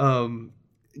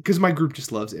 Because my group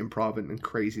just loves improv and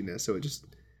craziness, so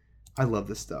I love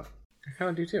this stuff. I kind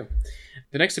of do too.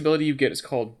 The next ability you get is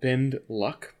called Bend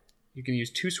Luck. You can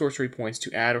use 2 sorcery points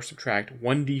to add or subtract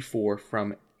 1d4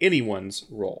 from anyone's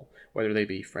roll, whether they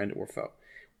be friend or foe.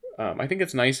 I think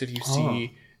it's nice if you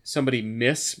see somebody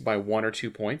miss by 1 or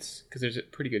 2 points, because there's a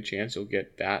pretty good chance you'll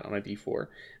get that on a d4,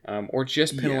 or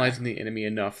just penalizing the enemy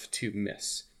enough to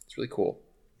miss. It's really cool.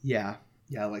 Yeah,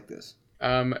 I like this.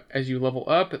 As you level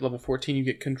up, at level 14, you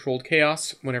get Controlled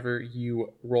Chaos. Whenever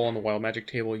you roll on the Wild Magic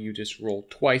table, you just roll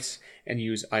twice and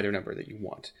use either number that you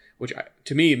want, which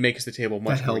to me makes the table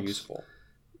much more useful.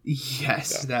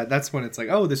 Yes, so. That's when it's like,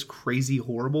 oh, this crazy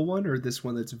horrible one, or this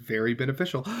one that's very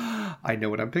beneficial. I know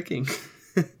what I'm picking.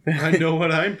 I know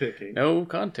what I'm picking. No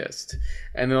contest.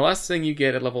 And then the last thing you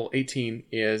get at level 18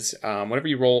 is whenever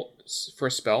you roll for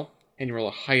a spell and you roll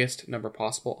the highest number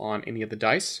possible on any of the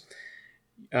dice,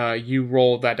 you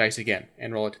roll that dice again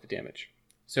and roll it to the damage.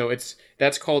 So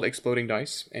that's called exploding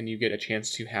dice, and you get a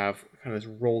chance to have kind of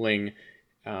this rolling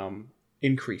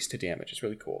increase to damage. It's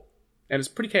really cool. And it's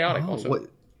pretty chaotic also.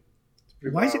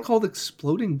 Why is it called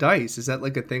exploding dice? Is that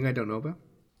like a thing I don't know about?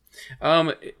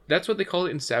 That's what they call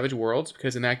it in Savage Worlds,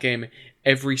 because in that game,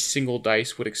 every single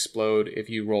dice would explode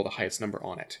if you roll the highest number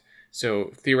on it.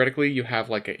 So theoretically, you have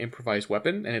like an improvised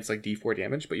weapon, and it's like d4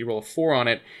 damage, but you roll a 4 on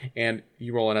it, and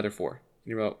you roll another 4.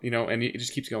 You roll, and it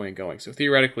just keeps going and going. So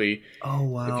theoretically,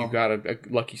 if you've got a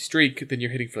lucky streak, then you're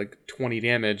hitting for like 20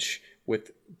 damage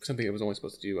with something that was only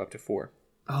supposed to do up to 4.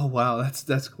 Oh wow,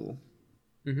 that's cool.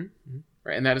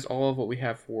 Right, and that is all of what we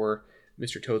have for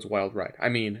Mr. Toad's Wild Ride. I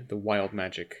mean, the Wild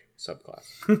Magic subclass.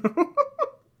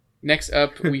 Next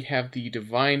up, we have the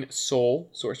Divine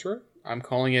Soul Sorcerer. I'm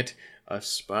calling it a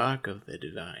Spark of the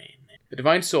Divine. The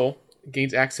Divine Soul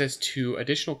gains access to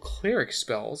additional cleric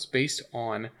spells based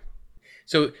on...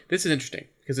 So this is interesting,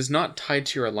 because it's not tied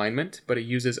to your alignment, but it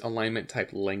uses alignment type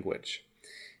language.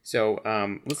 So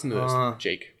listen to this,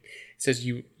 Jake. It says,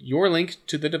 your link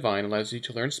to the Divine allows you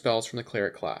to learn spells from the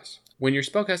cleric class. When your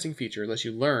spellcasting feature lets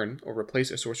you learn or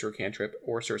replace a sorcerer cantrip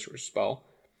or sorcerer spell,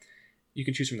 you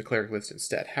can choose from the cleric list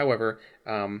instead. However,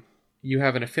 you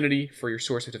have an affinity for your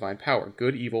source of divine power: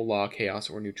 good, evil, law, chaos,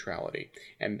 or neutrality.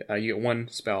 And you get 1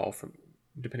 spell from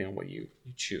depending on what you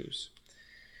choose.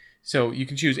 So you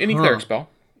can choose any cleric spell.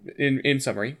 In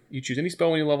summary, you choose any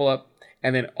spell when you level up,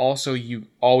 and then also you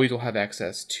always will have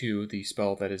access to the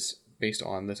spell that is based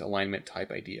on this alignment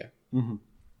type idea.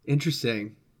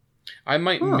 Interesting. I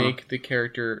might make the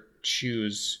character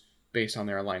choose based on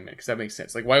their alignment, because that makes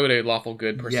sense. Like, why would a lawful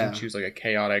good person choose like a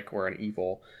chaotic or an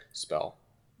evil spell?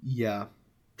 Yeah,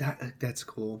 that's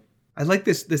cool. I like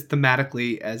this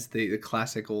thematically as the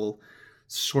classical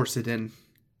Sorcerer.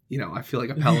 I feel like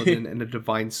a paladin and a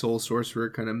divine soul sorcerer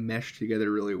kind of mesh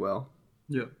together really well.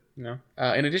 Yeah.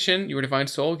 In addition, your divine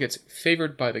soul gets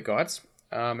favored by the gods.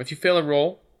 If you fail a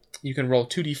roll, you can roll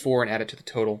 2d4 and add it to the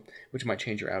total, which might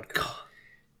change your outcome.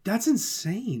 That's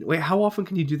insane. Wait, how often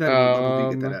can you do that? What level do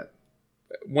you get that at?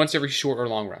 Once every short or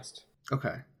long rest.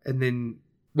 Okay. And then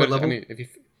what level? I mean, if you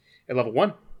at level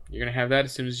 1, you're going to have that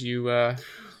as soon as you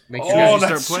make that's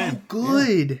start playing. So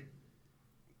good. Yeah.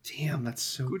 Damn, that's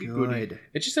so good.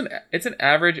 It's just an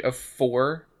average of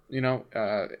 4,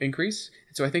 increase.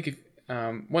 So I think if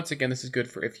once again, this is good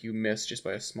for if you miss just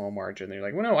by a small margin. They're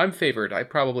like, well, no, I'm favored. I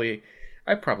probably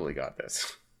got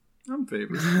this. I'm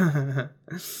favored.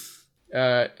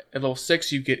 At level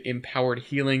 6, you get Empowered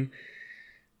Healing.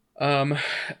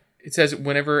 It says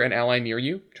whenever an ally near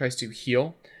you tries to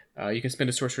heal, you can spend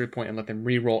a sorcery point and let them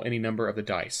re-roll any number of the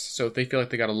dice. So if they feel like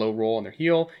they got a low roll on their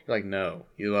heal, you're like, no,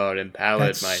 you are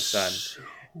empowered, my son. So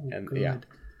and good.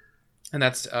 And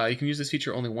that's you can use this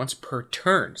feature only once per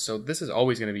turn. So this is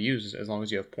always going to be used as long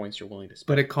as you have points you're willing to spend.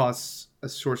 But it costs a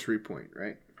sorcery point,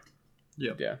 right?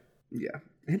 Yeah.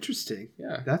 Interesting.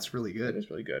 Yeah. That's really good. It's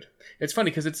really good. It's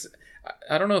funny because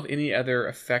I don't know of any other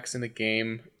effects in the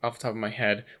game off the top of my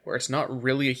head where it's not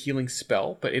really a healing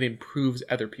spell, but it improves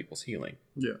other people's healing.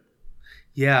 Yeah.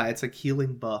 Yeah, it's like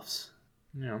healing buffs.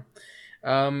 Yeah.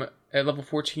 At level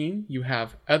 14, you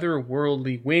have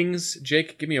Otherworldly Wings.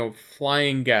 Jake, give me a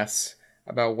flying guess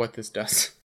about what this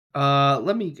does?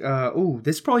 Let me.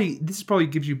 This probably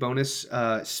gives you bonus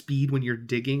speed when you're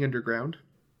digging underground.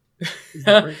 Is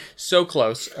that right? So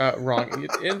close. Wrong.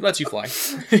 It lets you fly.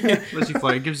 Lets you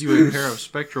fly. It gives you a pair of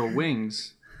spectral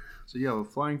wings. So you have a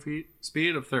flying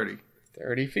speed of 30.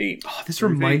 30 feet. Oh, this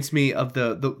reminds me of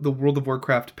the World of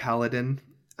Warcraft Paladin.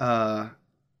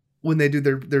 When they do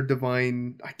their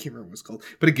divine, I can't remember what it's called,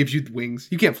 but it gives you wings.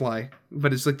 You can't fly,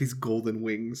 but it's like these golden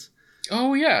wings.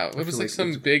 Oh yeah, it was like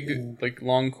some big, like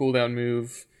long cooldown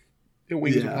move. The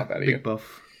wings would pop out of you. Big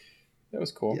buff. That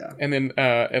was cool. Yeah. And then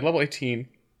at level 18,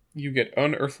 you get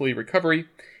unearthly recovery,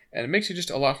 and it makes you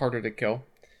just a lot harder to kill.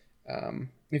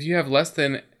 If you have less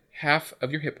than half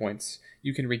of your hit points,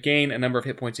 you can regain a number of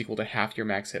hit points equal to half your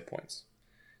max hit points.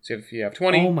 So if you have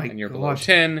 20 and you're below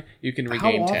 10, you can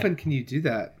regain 10. How often can you do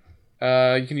that?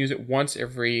 You can use it once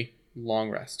every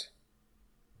long rest.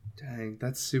 Dang,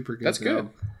 that's super good. That's good.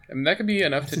 I mean, that could be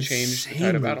enough to change the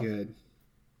tide of battle. Good.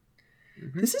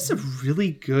 Mm-hmm. This is a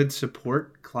really good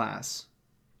support class.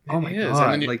 Oh my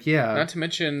god! Not to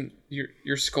mention,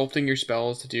 you're sculpting your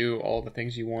spells to do all the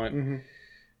things you want. Mm-hmm.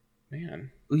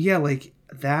 Man. Yeah, like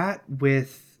that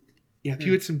with if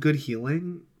you had some good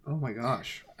healing. Oh my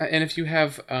gosh! And if you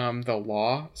have the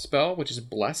Law spell, which is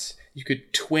Bless, you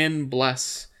could twin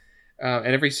Bless. And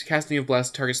every casting of Bless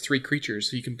targets 3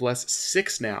 creatures, so you can bless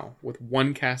 6 now with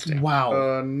 1 casting.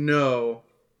 Wow. No.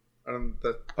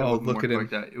 That look at him.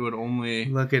 like that. It would only...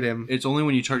 Look at him. It's only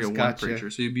when you target one creature,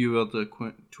 so you'd be able to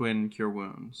twin Cure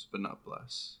Wounds, but not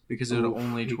Bless. Because it would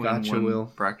only twin one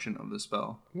fraction of the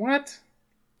spell. What?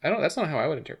 That's not how I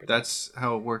would interpret it. That's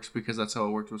how it works, because that's how it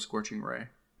worked with Scorching Ray.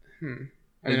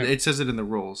 It says it in the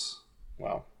rules.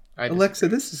 Wow. Alexa,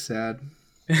 this is sad.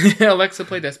 Alexa,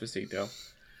 play Despacito.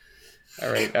 All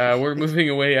right, we're moving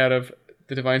away out of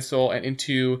the Divine Soul and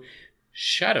into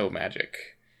Shadow Magic.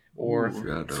 Or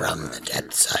From the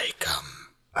depths I come.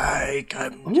 I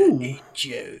come to eat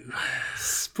you.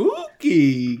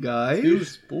 Spooky, guys. Too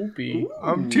spooky.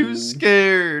 I'm too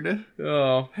scared.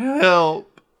 Oh.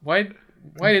 Help. Why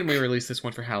didn't we release this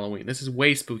one for Halloween? This is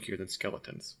way spookier than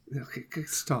skeletons. Okay,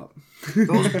 stop.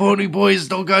 Those pony boys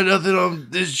don't got nothing on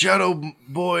this shadow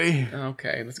boy.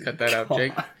 Okay, let's cut that out,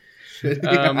 Jake.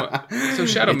 So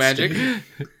Shadow Magic.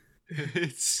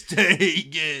 It's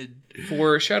staying in.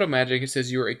 For Shadow Magic, it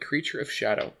says you are a creature of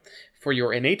shadow. For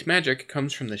your innate magic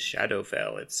comes from the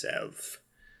Shadowfell itself.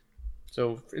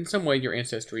 So in some way, your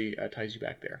ancestry ties you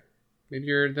back there. Maybe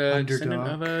you're the descendant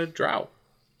of a drow.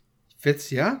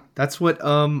 Fits, yeah. That's what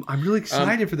I'm really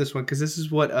excited for this one, because this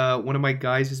is what one of my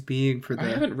guys is being for the... I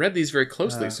haven't read these very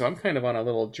closely, so I'm kind of on a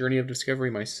little journey of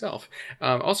discovery myself.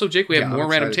 Also, Jake, we have more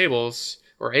random tables,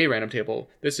 or a random table.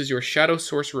 This is your Shadow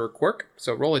Sorcerer quirk.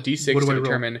 So roll a d6 to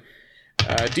determine...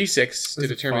 d6 to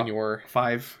determine your...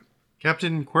 5.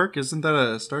 Captain Quirk, isn't that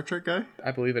a Star Trek guy?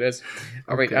 I believe it is.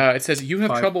 All right, it says you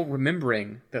have trouble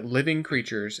remembering that living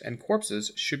creatures and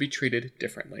corpses should be treated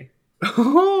differently.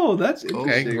 Oh, that's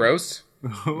okay. Gross.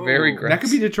 Very gross. That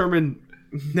could be determined.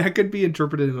 That could be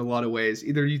interpreted in a lot of ways.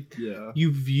 Either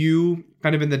you view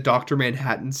kind of in the Dr.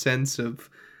 Manhattan sense of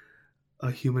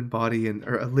a human body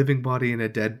or a living body and a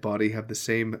dead body have the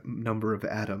same number of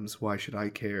atoms. Why should I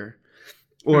care?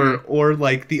 Or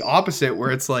like the opposite,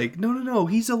 where it's like, no,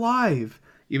 he's alive,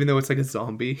 even though it's like a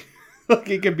zombie. Like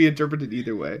it can be interpreted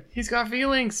either way. He's got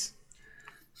feelings.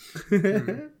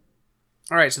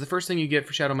 All right, so the first thing you get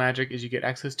for Shadow Magic is you get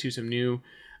access to some new,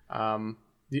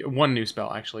 one new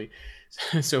spell actually.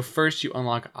 So first you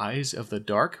unlock Eyes of the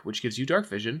Dark, which gives you dark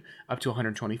vision up to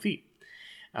 120 feet.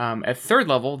 At 3rd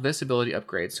level, this ability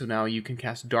upgrades, so now you can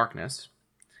cast Darkness.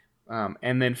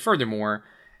 And then furthermore,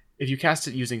 if you cast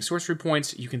it using sorcery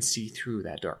points, you can see through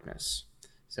that darkness.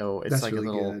 So it's like really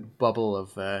a little bubble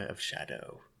of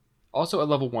shadow. Also at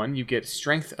level 1, you get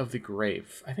Strength of the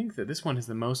Grave. I think that this one is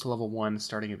the most level 1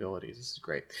 starting abilities. This is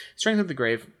great. Strength of the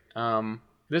Grave.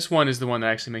 This one is the one that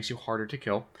actually makes you harder to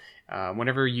kill.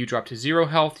 Whenever you drop to 0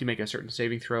 health, you make a certain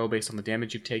saving throw based on the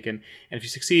damage you've taken. And if you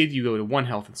succeed, you go to 1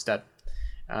 health instead.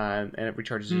 And it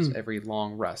recharges every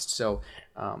long rest. So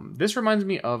this reminds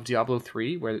me of Diablo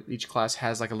 3, where each class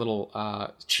has like a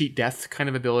little cheat death kind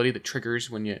of ability that triggers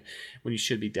when you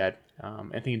should be dead.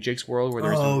 I think in Jake's world, where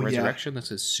there's no resurrection,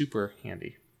 this is super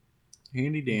handy.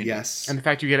 Handy dandy. Yes. And the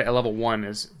fact you get it at level 1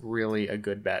 is really a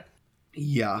good bet.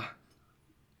 Yeah.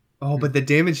 Oh, but the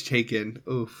damage taken,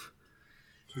 oof.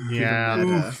 Yeah.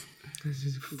 Oof.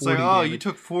 It's like, damage. You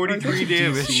took 43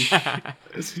 damage.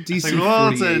 It's DC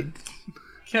like, 48.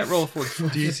 Can't roll a 44.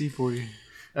 DC 40.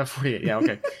 48, yeah,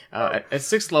 okay. At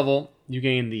 6th level, you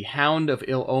gain the Hound of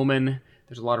Ill Omen.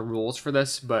 There's a lot of rules for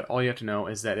this, but all you have to know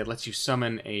is that it lets you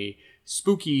summon a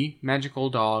spooky magical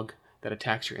dog that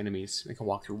attacks your enemies and can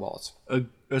walk through walls.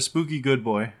 A spooky good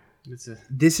boy.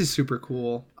 This is super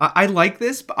cool. I like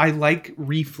this, but I like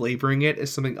reflavoring it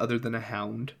as something other than a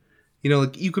hound. You know,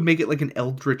 like you could make it like an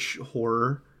eldritch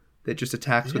horror that just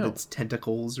attacks with its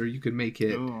tentacles, or you could make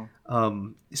it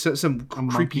some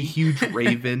creepy huge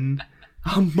raven.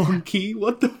 A monkey?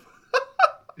 What the?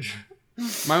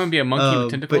 Mine would be a monkey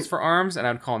with tentacles for arms, and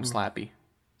I'd call him Slappy.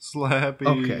 Slappy.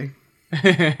 Okay.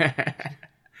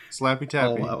 Slappy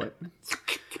Tappy. I'll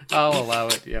I'll allow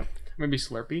it, yeah. Maybe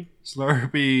Slurpee?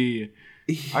 Slurpee.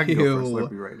 I can go for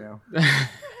Slurpee right now.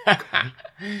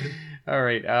 All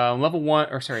right, level 1,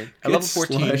 or sorry, at level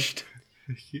 14. Slushed.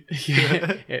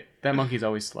 That monkey's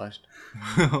always slushed.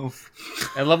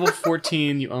 At level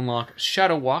 14, you unlock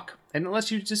Shadow Walk, and it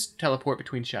lets you just teleport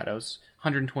between shadows.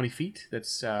 120 feet.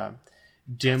 That's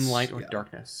dim light or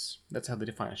darkness. That's how they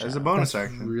define a shadow. As a bonus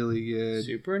action. Really good.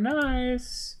 Super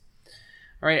nice.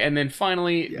 All right, and then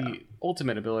finally, the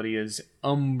ultimate ability is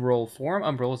Umbral Form.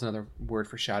 Umbral is another word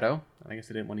for shadow. I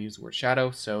guess I didn't want to use the word shadow,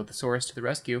 so thesaurus to the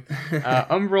rescue.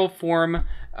 Umbral Form,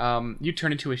 you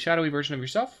turn into a shadowy version of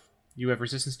yourself. You have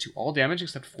resistance to all damage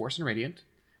except Force and Radiant,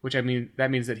 which that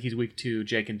means that he's weak to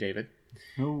Jake and David.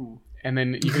 Oh. And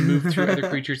then you can move through other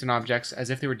creatures and objects as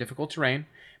if they were difficult terrain,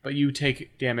 but you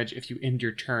take damage if you end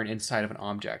your turn inside of an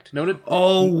object. Weird.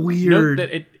 Note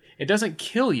that it doesn't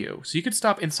kill you, so you could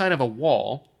stop inside of a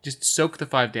wall, just soak the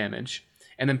 5 damage,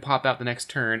 and then pop out the next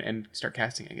turn and start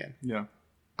casting again. Yeah.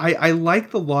 I like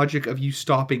the logic of you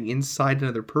stopping inside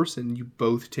another person. You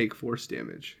both take force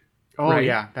damage. Oh, right?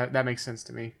 yeah, that makes sense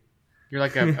to me. You're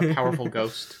like a powerful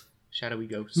ghost. Shadowy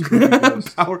ghost.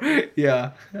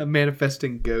 Yeah, a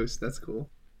manifesting ghost. That's cool.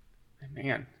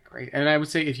 Man, great. And I would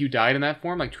say if you died in that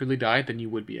form, like truly died, then you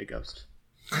would be a ghost.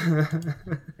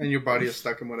 And your body is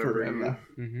stuck in whatever you...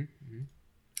 Mm-hmm, mm-hmm.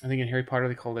 I think in Harry Potter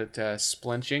they called it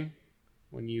splenching,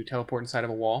 when you teleport inside of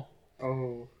a wall.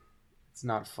 Oh. It's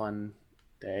not a fun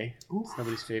day. It's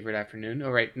nobody's favorite afternoon.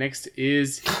 All right, next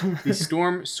is the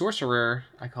Storm Sorcerer.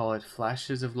 I call it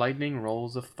flashes of lightning,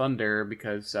 rolls of thunder,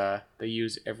 because they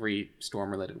use every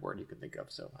storm-related word you can think of,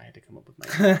 so I had to come up with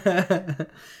my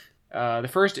own. The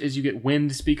first is you get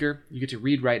Wind Speaker. You get to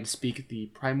read, write, and speak the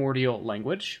primordial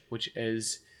language, which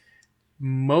is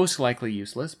most likely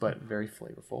useless, but very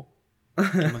flavorful.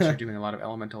 Unless you're doing a lot of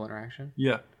elemental interaction.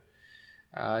 Yeah.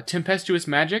 Tempestuous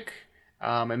Magic.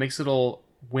 It makes little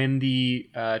windy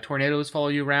tornadoes follow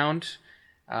you around.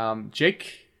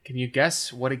 Jake, can you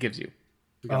guess what it gives you?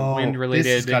 We got wind related.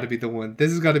 This has got to be the one.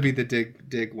 This has got to be the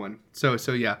dig one. So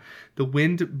yeah, the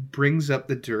wind brings up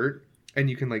the dirt, and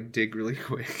you can like dig really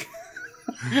quick.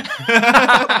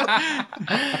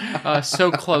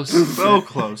 So close. So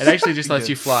close. It actually just lets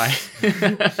you fly.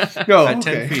 At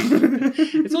 10 feet.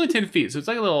 It's only 10 feet, so it's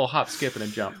like a little hop, skip, and a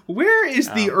jump. Where is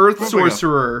the Earth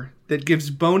Sorcerer that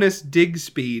gives bonus dig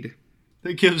speed?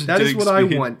 That is what I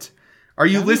want. Are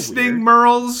you listening,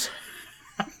 Merles?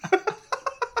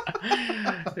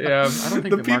 Yeah, I don't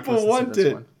think the people want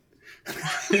it.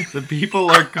 The people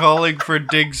are calling for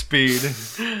dig speed.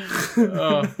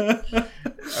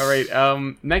 All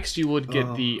right. Next, you would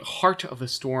get the Heart of the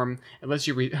Storm. Unless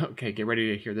you okay, get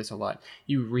ready to hear this a lot.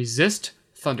 You resist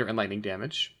thunder and lightning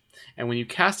damage, and when you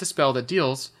cast a spell that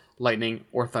deals lightning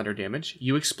or thunder damage,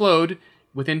 you explode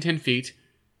within 10 feet.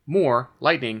 More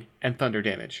lightning and thunder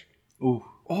damage. Ooh.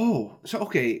 Oh, so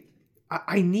okay.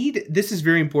 I need, this is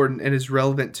very important and is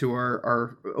relevant to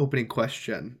our opening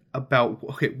question about,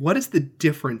 okay, what is the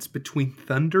difference between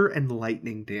thunder and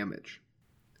lightning damage?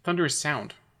 Thunder is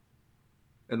sound.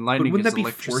 And lightning is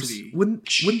electricity. Wouldn't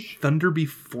thunder be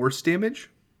force damage?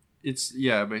 It's,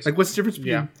 yeah, basically. Like, what's the difference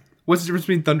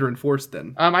between thunder and force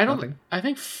then? I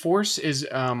think force is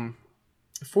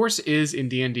in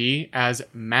D&D as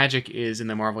magic is in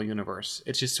the Marvel Universe.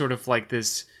 It's just sort of like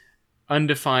this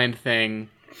undefined thing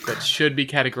that should be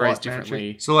categorized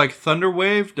differently. So like Thunder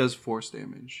Wave does force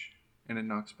damage and it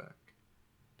knocks back.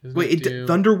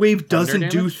 Thunder Wave doesn't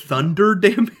do thunder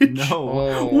damage? No.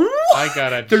 Oh, I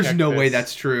gotta There's no this. way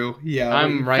that's true. Yeah.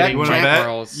 I'm writing bet?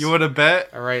 Charles. You want to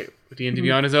bet? All right. D&D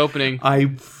Beyond is opening.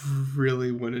 I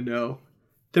really want to know.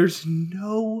 There's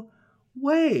no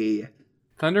way.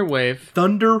 Thunder Wave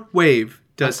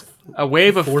does a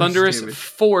wave of force thunderous damage.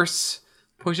 force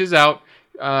pushes out.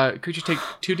 Creatures take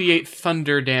 2d8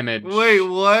 thunder damage. Wait,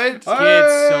 what? It's so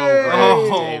right,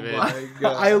 Oh David. my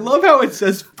god! I love how it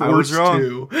says force I was wrong.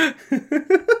 too.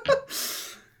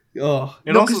 It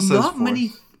also says not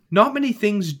force. not many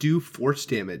things do force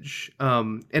damage.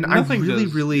 And Nothing I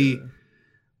really does,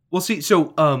 well. See,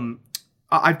 so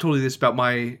I've told you this about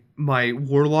my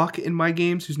warlock in my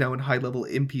games, who's now in high level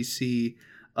NPC.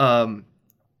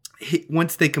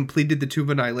 once they completed the Tomb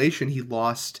of Annihilation, he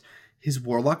lost his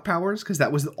warlock powers, because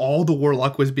that was all the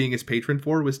warlock was being his patron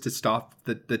for, was to stop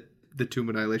the Tomb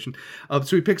of Annihilation.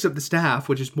 So he picks up the staff,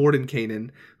 which is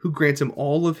Mordenkainen, who grants him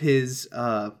all of his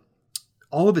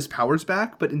powers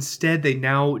back, but instead they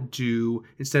now do,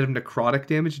 instead of necrotic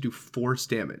damage, do force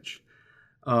damage.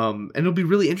 And it'll be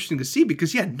really interesting to see,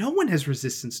 because no one has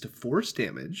resistance to force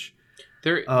damage.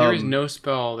 There is no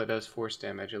spell that does force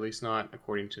damage, at least not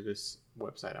according to this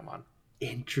website I'm on.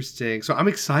 Interesting. So I'm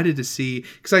excited to see,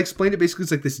 because I explained it basically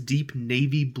as like this deep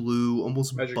navy blue,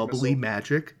 almost Magic bubbly missile.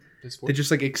 magic that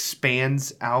just like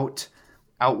expands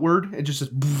outward and just says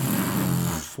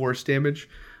force damage.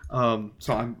 So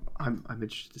I'm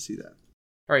interested to see that.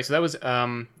 All right, so that was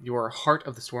your Heart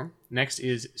of the Storm. Next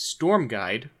is Storm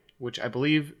Guide, which I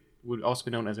believe would also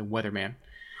be known as a Weatherman.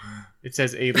 It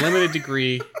says a limited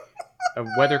degree of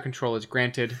weather control is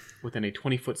granted within a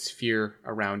 20-foot sphere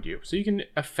around you, so you can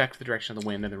affect the direction of the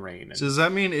wind and the rain. So does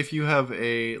that mean if you have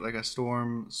a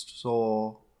storm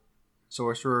soul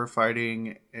sorcerer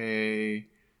fighting a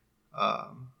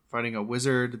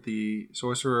wizard, the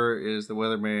sorcerer is the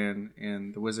weatherman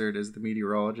and the wizard is the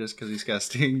meteorologist because he's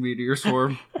casting meteor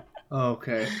swarm?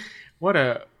 Okay. What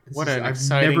an I've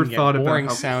exciting never yet thought boring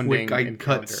about how sounding quick I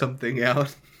encounter. cut something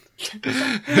out.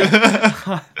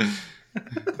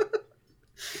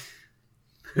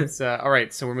 It's all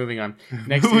right, so we're moving on.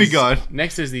 Next Moving on.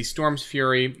 Next is the Storm's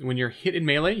Fury. When you're hit in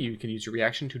melee, you can use your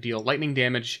reaction to deal lightning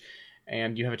damage,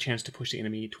 and you have a chance to push the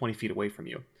enemy 20 feet away from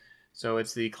you. So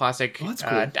it's the classic that's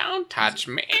cool. don't touch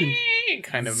me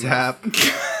kind of Zap.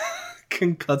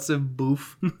 Concussive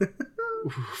boof.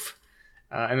 oof.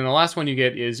 And then the last one you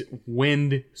get is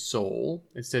Wind Soul.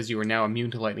 It says you are now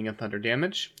immune to lightning and thunder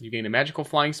damage. You gain a magical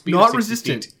flying speed of Not 60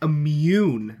 resistant. feet.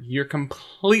 Immune. You're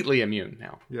completely immune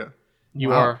now. Yeah. You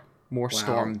Wow. are more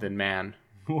storm than man.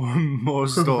 More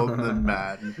storm than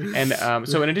mad. And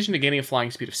so in addition to gaining a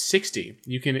flying speed of 60,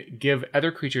 you can give other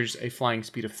creatures a flying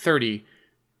speed of 30,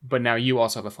 but now you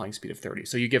also have a flying speed of 30.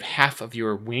 So you give half of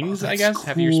your wings, I guess,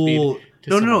 half of your speed. To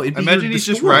No. someone. It'd be Imagine the he's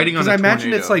just storm, riding on 'cause a I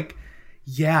imagine tornado. it's like,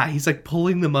 he's like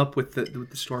pulling them up with the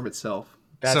storm itself.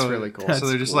 That's really cool. So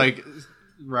they're just cool. like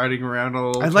riding around on a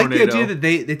little I like tornado. the idea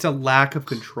that it's a lack of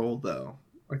control, though.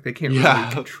 Like they can't Yeah.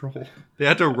 really control. They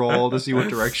had to roll to see what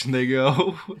direction they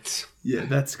go. Yeah,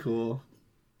 that's cool.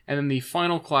 And then the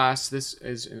final class, this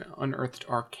is an unearthed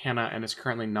arcana, and it's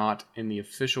currently not in the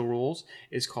official rules,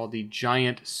 is called the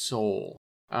Giant Soul.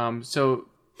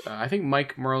 I think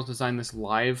Mike Merles designed this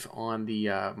live on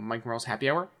the Mike Merles Happy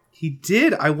Hour. He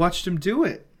did. I watched him do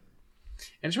it.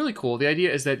 And it's really cool. The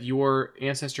idea is that your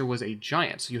ancestor was a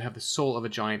giant, so you have the soul of a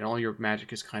giant, and all your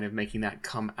magic is kind of making that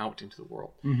come out into the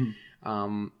world. Mm-hmm.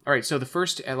 All right, so the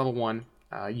first at level 1,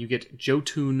 you get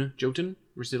Jotun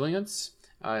Resilience.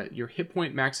 Your hit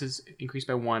point maxes increase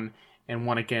by 1, and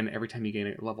 1 again every time you gain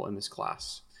a level in this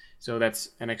class. So that's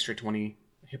an extra 20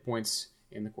 hit points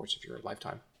in the course of your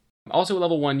lifetime. Also at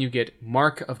level 1, you get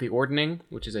Mark of the Ordning,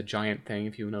 which is a giant thing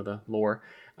if you know the lore.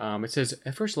 It says,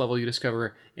 at first level, you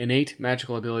discover innate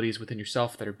magical abilities within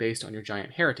yourself that are based on your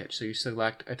giant heritage. So you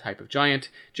select a type of giant.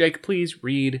 Jake, please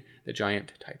read the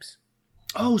giant types.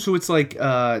 Oh, so it's like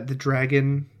the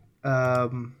dragon,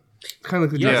 kind of like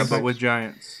the Yeah, dragon. but with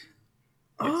giants.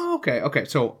 Oh, okay.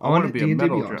 So I wanna on be a D&D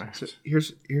metal Beyond, giant. so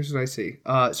here's what I see.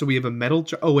 So we have a metal.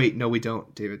 Oh wait, no, we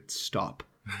don't. David, stop.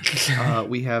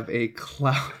 We have a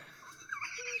cloud.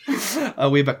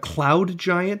 We have a cloud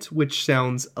giant, which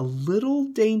sounds a little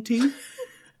dainty.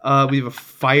 We have a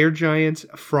fire giant,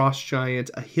 a frost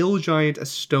giant, a hill giant, a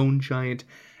stone giant,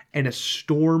 and a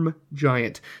storm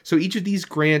giant. So each of these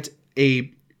grant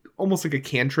almost like a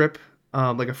cantrip,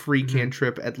 like a free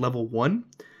cantrip at level 1.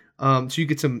 So you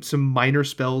get some minor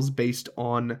spells based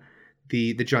on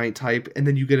the giant type, and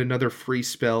then you get another free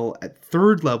spell at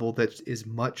 3rd level that is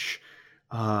much,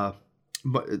 a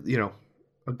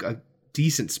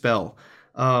decent spell.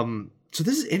 So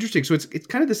this is interesting. So it's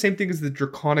kind of the same thing as the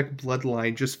Draconic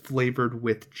Bloodline, just flavored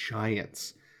with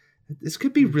giants. This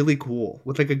could be really cool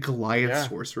with like a Goliath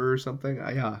sorcerer or something.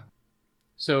 Yeah.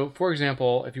 So, for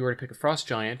example, if you were to pick a Frost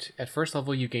Giant, at first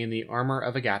level you gain the Armor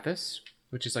of Agathis,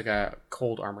 which is like a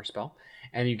cold armor spell,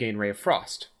 and you gain Ray of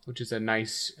Frost, which is a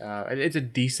nice, it's a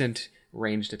decent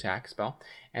ranged attack spell.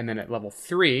 And then at level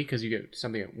 3, because you get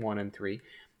something at 1 and 3,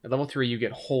 at level 3 you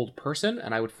get Hold Person,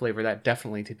 and I would flavor that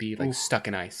definitely to be like stuck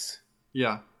in ice.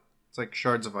 Yeah. It's like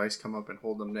shards of ice come up and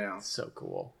hold them down. So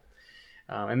cool.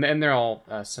 And they're all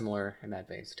similar in that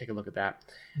vein, so take a look at that.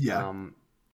 Yeah.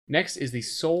 Next is the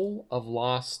Soul of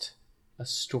Lost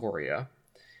Astoria.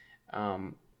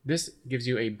 This gives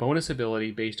you a bonus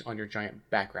ability based on your giant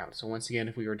background. So once again,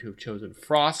 if we were to have chosen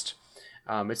Frost,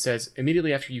 It says,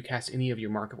 immediately after you cast any of your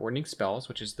Mark of Ordning spells,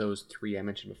 which is those 3 I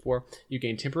mentioned before, you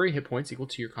gain temporary hit points equal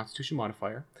to your Constitution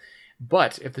modifier.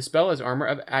 But if the spell is Armor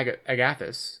of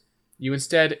Agathis, you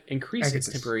instead increase its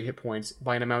temporary hit points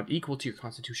by an amount equal to your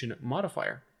Constitution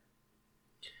modifier.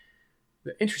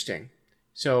 Interesting.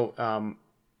 So,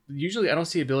 usually I don't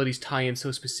see abilities tie in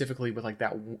so specifically with like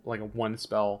that, like a one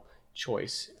spell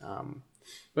choice.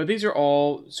 But these are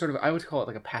all sort of, I would call it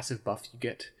like a passive buff you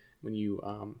get when you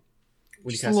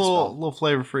Just cast a a spell. little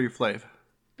flavor for your flav.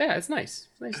 Yeah, it's nice.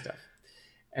 It's nice stuff.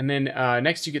 And then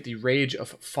next you get the Rage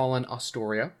of Fallen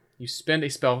Astoria. You spend a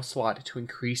spell slot to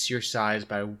increase your size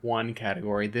by 1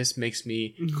 category. This makes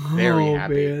me very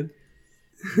happy. Man.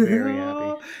 Very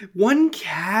happy. 1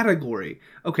 category.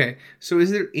 Okay, so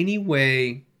is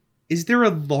there a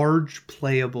large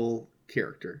playable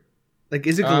character? Like,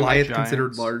 is a Goliath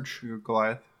considered large?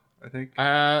 Goliath, I think.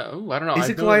 I don't know. Is I it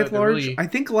know Goliath that large? really, I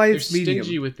think Goliath's they're medium.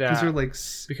 stingy with that. Because they're like...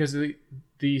 Because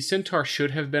the Centaur should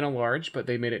have been a large, but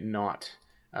they made it not.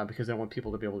 Because they don't want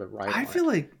people to be able to ride on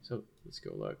it. So let's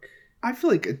go look. I feel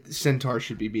like a Centaur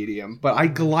should be medium, but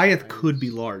Goliath could be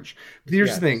large. But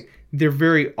here's the thing. They're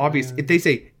very obvious. If they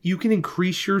say, you can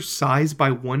increase your size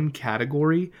by 1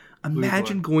 category,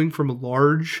 imagine going from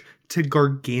large to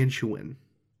gargantuan.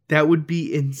 That would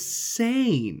be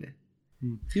insane.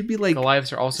 You'd be like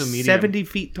Goliaths are also medium. 70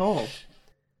 feet tall.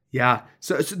 Yeah,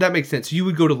 so that makes sense. You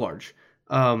would go to large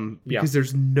because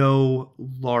there's no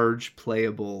large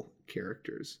playable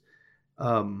characters.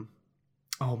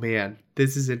 Oh man,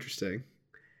 this is interesting.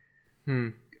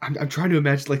 I'm trying to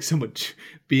imagine like someone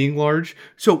being large.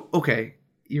 So okay,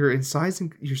 your size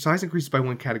increases by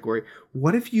 1 category.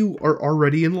 What if you are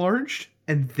already enlarged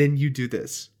and then you do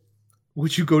this?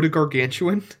 Would you go to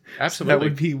gargantuan? Absolutely. So that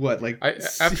would be what, like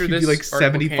after you'd this be like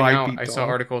 75 out, feet tall. I saw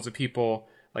articles of people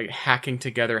like hacking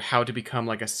together how to become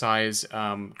like a size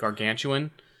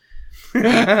gargantuan.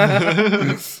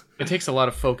 It takes a lot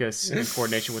of focus and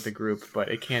coordination with the group, but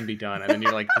it can be done. And then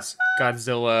you're like this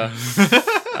Godzilla,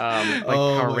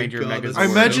 Power Ranger Megazord. I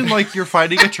imagine like you're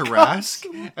fighting a Tarrasque,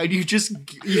 and you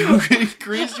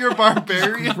increase your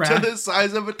barbarian to the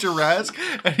size of a Tarrasque,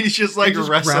 and he's just like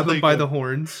wrestling grab him by the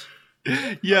horns.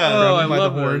 Yeah, I by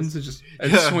love the horns and just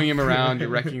and swing him around. You're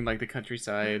wrecking like the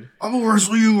countryside. I'm gonna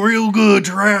wrestle you real good,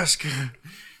 Tarrasque.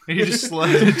 And he just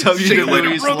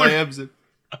WWE slams it.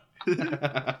 I'm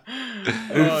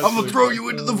gonna throw you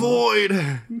into the void.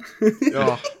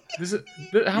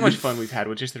 How much fun we've had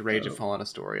with just the Rage of Fallen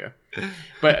Astoria.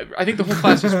 But I think the whole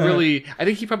class is really, I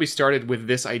think he probably started with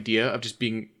this idea of just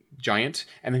being giant,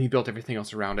 and then he built everything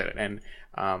else around it. And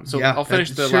I'll finish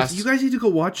the last. You guys need to go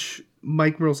watch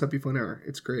Mike Merle's Happy Fun Hour.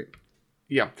 It's great.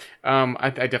 Yeah, I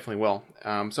definitely will. So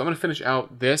I'm going to finish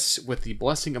out this with the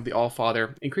Blessing of the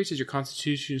All-Father. Increases your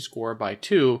Constitution score by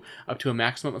 2 up to a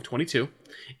maximum of 22.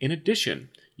 In addition,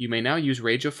 you may now use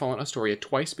Rage of Fallen Astoria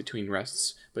twice between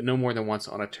rests, but no more than once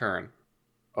on a turn.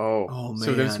 Oh man.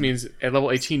 So this means at level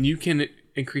 18, you can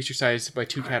increase your size by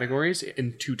 2 categories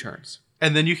in 2 turns.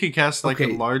 And then you can cast like a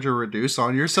large or reduce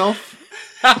on yourself.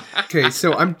 Okay,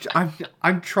 so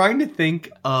I'm trying to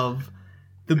think of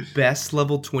the best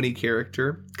level 20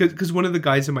 character, because one of the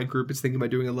guys in my group is thinking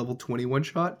about doing a level 21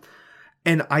 shot,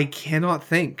 and I cannot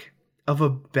think of a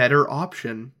better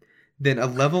option than a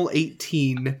level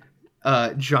 18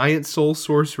 giant soul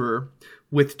sorcerer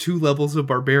with 2 levels of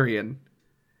barbarian.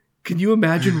 Can you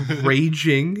imagine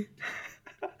raging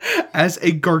as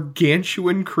a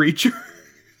gargantuan creature?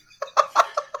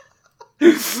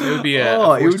 It would be a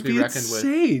force to be reckoned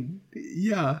insane. with.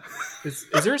 Yeah. Is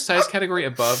there a size category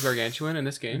above gargantuan in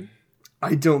this game?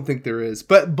 I don't think there is.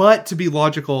 But to be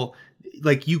logical,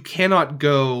 like you cannot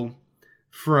go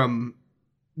from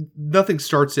nothing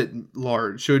starts at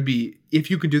large. So it'd be if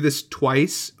you could do this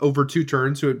twice over 2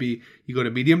 turns, so it'd be you go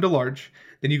to medium to large,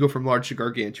 then you go from large to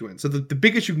gargantuan. So the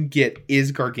biggest you can get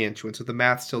is gargantuan. So the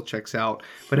math still checks out.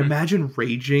 But imagine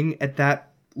raging at that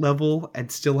level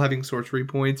and still having sorcery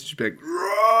points. Just be like,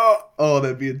 oh,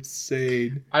 that'd be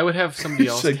insane. I would have somebody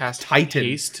else like cast Titan.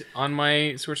 Haste on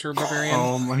my sorcerer barbarian.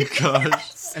 Oh my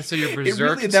gosh! And so you're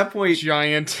berserk, really, at that point,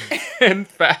 giant and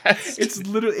fast. It's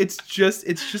just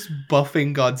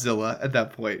buffing Godzilla at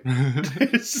that point.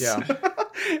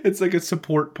 It's like a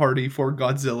support party for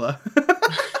Godzilla.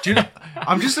 Dude,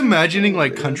 I'm just imagining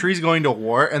like countries going to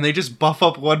war and they just buff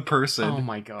up one person. Oh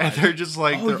my god! And they're just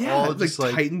like all just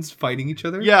like Titans fighting each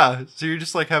other. Yeah, so you're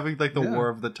just like having like the War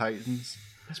of the Titans.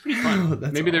 That's pretty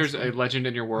fun. Maybe there's a legend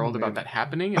in your world about that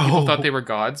happening, and people thought they were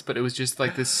gods, but it was just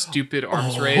like this stupid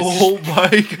arms race. Oh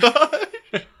my god!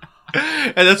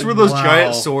 And that's where those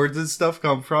giant swords and stuff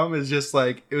come from. Is just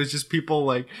like it was just people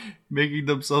like making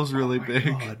themselves really big.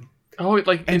 God. Oh,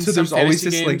 like And in so some there's always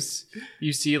fantasy this, games,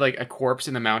 you see like a corpse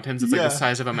in the mountains. It's like the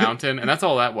size of a mountain, and that's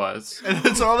all that was. And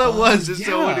that's all that was. Just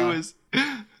so when it yeah. was.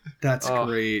 That's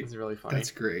great. It's really funny.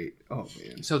 That's great. Oh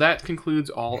man. So that concludes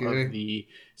all Okay. of the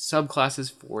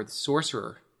subclasses for the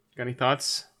sorcerer. Got any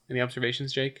thoughts? Any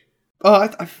observations, Jake? I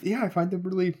find them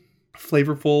really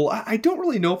flavorful. I don't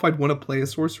really know if I'd want to play a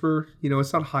sorcerer.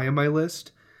 It's not high on my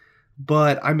list,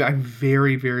 but I'm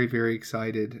very, very, very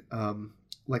excited.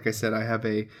 Like I said, I have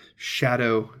a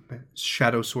shadow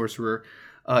sorcerer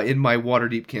in my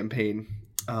Waterdeep campaign,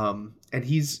 and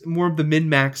he's more of the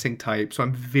min-maxing type. So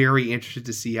I'm very interested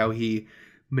to see how he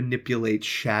manipulates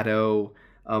shadow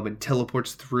and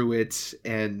teleports through it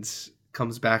and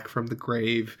comes back from the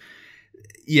grave.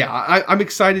 Yeah, I'm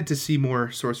excited to see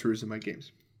more sorcerers in my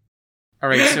games. All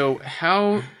right, so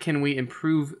how can we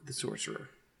improve the sorcerer?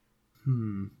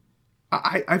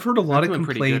 I've heard a lot of feeling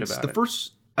pretty good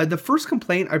complaints. about The first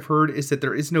complaint I've heard is that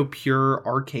there is no pure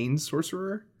arcane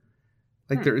sorcerer.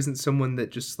 Like there isn't someone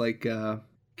that just like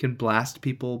can blast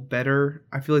people better.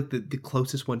 I feel like the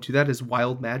closest one to that is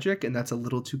wild magic, and that's a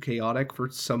little too chaotic for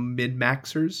some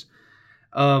mid-maxers.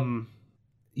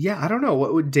 Yeah, I don't know.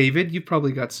 What would David? You've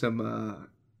probably got some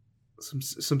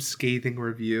scathing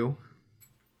review.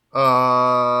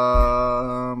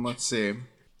 Let's see.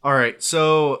 All right,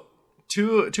 so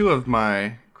two of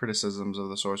my criticisms of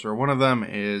the sorcerer. One of them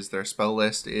is their spell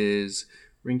list is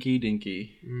rinky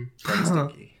dinky,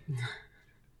 stinky.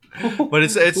 But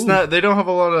it's not. They don't have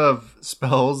a lot of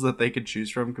spells that they could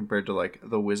choose from compared to like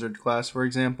the wizard class, for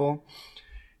example.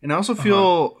 And I also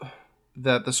feel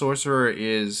that the sorcerer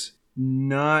is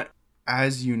not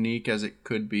as unique as it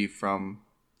could be from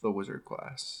the wizard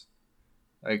class.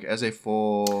 Like as a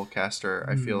full caster,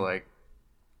 I feel like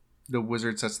the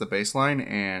wizard sets the baseline,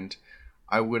 and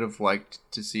I would have liked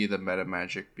to see the meta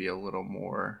magic be a little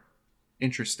more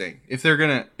interesting. If you're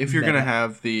gonna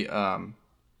have the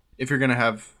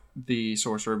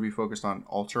sorcerer be focused on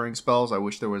altering spells, I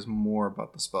wish there was more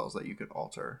about the spells that you could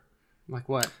alter. Like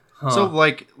what? So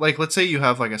like let's say you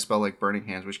have like a spell like Burning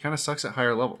Hands, which kind of sucks at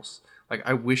higher levels. Like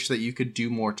I wish that you could do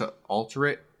more to alter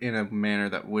it in a manner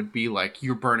that would be like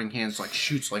your Burning Hands like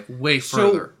shoots like way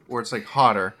further, or it's like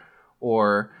hotter,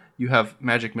 or you have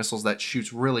magic missiles that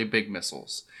shoots really big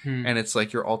missiles, and it's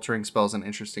like you're altering spells in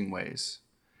interesting ways.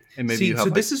 And maybe you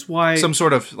have this is why some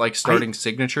sort of like starting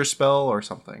signature spell or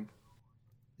something.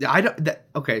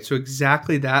 So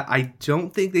exactly that. I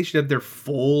don't think they should have their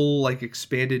full like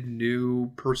expanded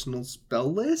new personal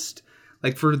spell list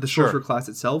like for the sorcerer class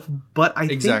itself, but I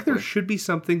think there should be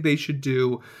something they should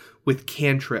do with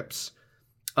cantrips.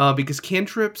 Because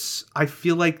cantrips, I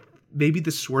feel like maybe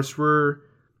the sorcerer,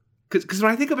 because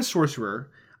when I think of a sorcerer,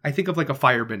 I think of like a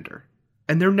firebender,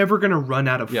 and they're never going to run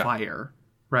out of fire,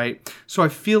 right? So I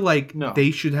feel like they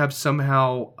should have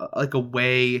somehow like a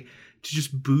way to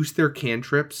just boost their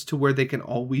cantrips to where they can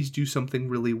always do something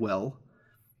really well.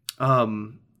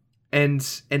 And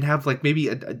have like maybe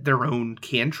their own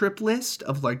cantrip list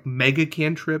of like mega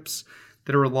cantrips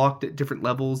that are locked at different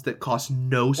levels that cost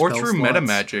no spell or through slots. meta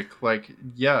magic,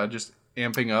 just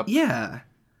amping up. Yeah,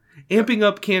 amping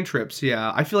up cantrips.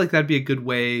 Yeah, I feel like that'd be a good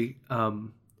way.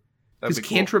 Because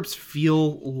cantrips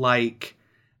feel like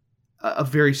a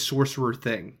very sorcerer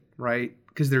thing, right?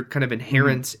 Because they're kind of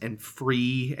inherent and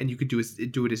free, and you could do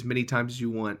it as many times as you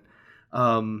want.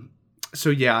 So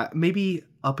yeah, maybe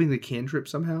upping the cantrip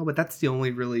somehow, but that's the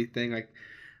only really thing.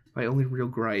 My only real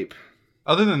gripe.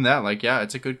 Other than that,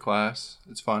 it's a good class.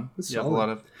 It's fun. It's a lot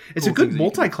of. It's a good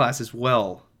multi-class as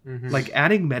well. Mm-hmm. Like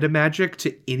adding meta magic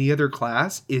to any other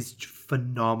class is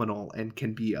phenomenal and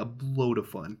can be a load of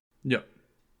fun. Yep.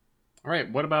 All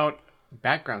right. What about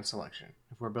background selection?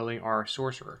 If we're building our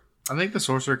sorcerer. I think the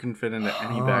sorcerer can fit into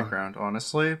any background,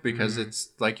 honestly, because it's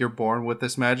like you're born with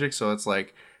this magic, so it's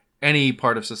like any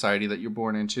part of society that you're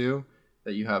born into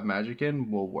that you have magic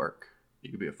in will work. You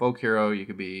could be a folk hero, you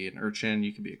could be an urchin,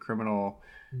 you could be a criminal,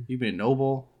 you could be a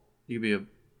noble, you could be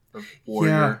a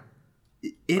warrior.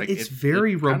 Yeah. It's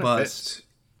very robust.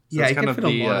 So it can fit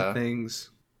a lot of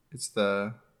things. It's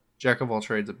the jack of all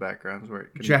trades of backgrounds, where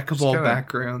it can jack of all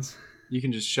backgrounds. You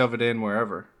can just shove it in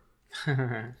wherever.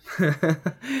 And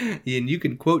you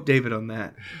can quote David on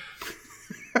that.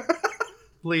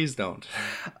 Please don't.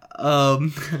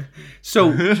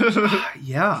 So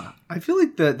yeah, I feel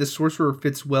like the sorcerer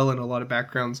fits well in a lot of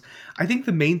backgrounds. I think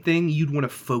the main thing you'd want to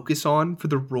focus on for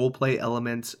the roleplay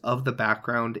elements of the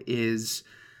background is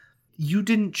you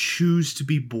didn't choose to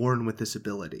be born with this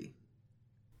ability,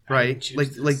 right?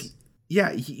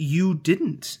 You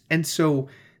didn't, and so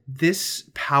this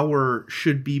power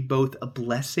should be both a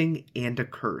blessing and a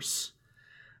curse.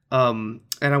 And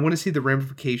I want to see the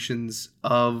ramifications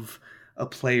of a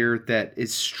player that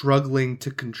is struggling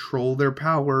to control their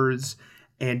powers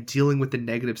and dealing with the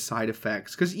negative side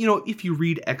effects. Because, if you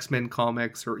read X-Men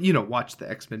comics or, watch the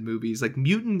X-Men movies, like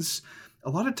mutants a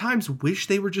lot of times wish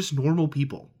they were just normal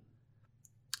people.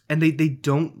 And they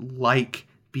don't like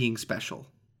being special.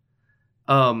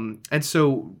 And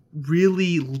so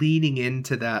really leaning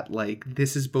into that, like,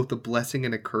 this is both a blessing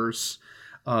and a curse.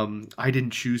 I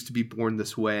didn't choose to be born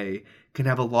this way, can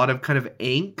have a lot of kind of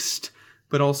angst,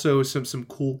 but also some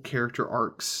cool character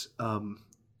arcs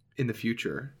in the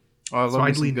future. Oh, I love so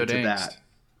I'd some lean good into angst.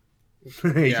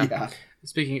 that. Yeah.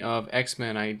 Speaking of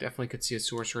X-Men, I definitely could see a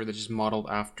sorcerer that's just modeled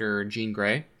after Jean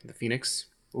Grey, the Phoenix.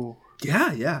 Ooh.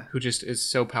 Yeah. Who just is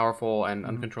so powerful and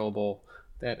uncontrollable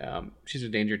that she's a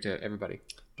danger to everybody.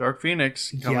 Dark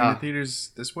Phoenix coming to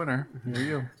theaters this winter. Here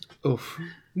you go. Oof.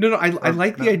 No, I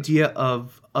like the idea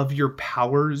of your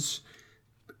powers,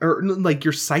 or like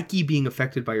your psyche being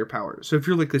affected by your powers. So if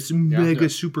you're like this mega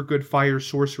super good fire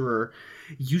sorcerer,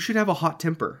 you should have a hot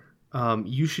temper.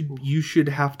 You should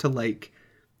have to like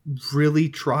really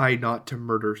try not to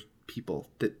murder people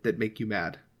that make you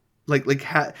mad.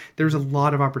 There's a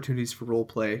lot of opportunities for role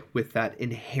play with that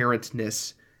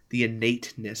inherentness, the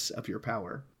innateness of your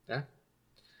power. Yeah.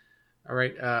 All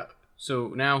right.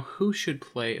 So now, who should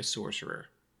play a sorcerer?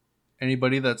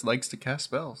 Anybody that likes to cast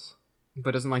spells,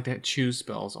 but doesn't like to choose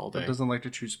spells all day. But doesn't like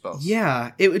to choose spells.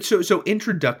 Yeah. So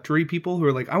introductory people who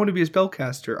are like, I want to be a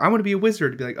spellcaster. I want to be a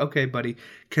wizard. Be like, okay, buddy,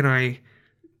 can I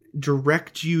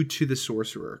direct you to the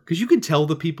sorcerer? Because you can tell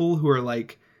the people who are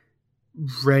like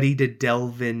ready to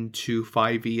delve into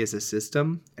 5e as a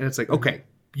system, and it's like, okay,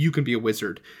 you can be a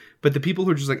wizard. But the people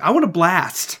who are just like, I want to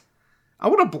blast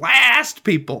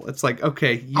people. It's like,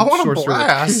 okay, I want to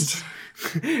blast.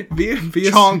 be a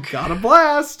Chonk. Gotta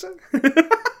blast.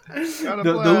 Gotta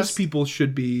blast. Those people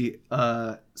should be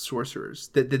sorcerers.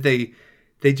 That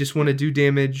they just want to do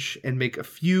damage and make a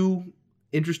few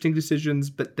interesting decisions,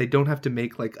 but they don't have to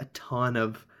make like a ton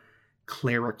of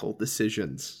clerical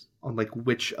decisions on like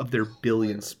which of their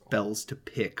billion spells to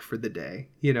pick for the day.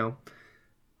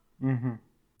 Mm-hmm.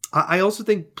 I also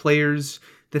think players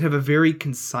that have a very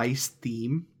concise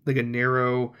theme, like a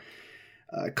narrow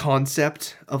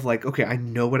concept of like, okay, I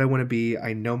know what I want to be.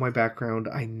 I know my background.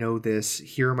 I know this.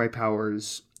 Here are my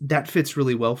powers. That fits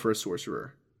really well for a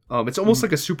sorcerer. It's almost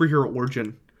like a superhero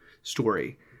origin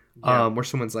story, where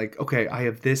someone's like, okay, I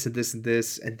have this and this and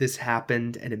this, and this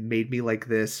happened, and it made me like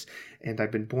this, and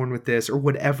I've been born with this, or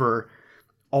whatever.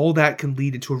 All that can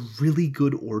lead into a really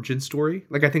good origin story.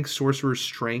 Like, I think sorcerer's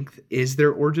strength is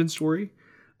their origin story.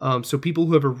 So people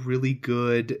who have a really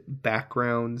good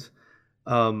background,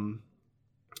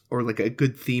 or like a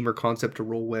good theme or concept to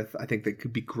roll with, I think they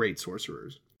could be great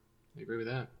sorcerers. I agree with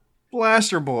that.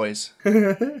 Blaster boys.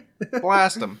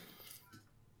 Blast them.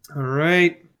 All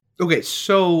right. Okay,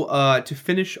 so to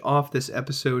finish off this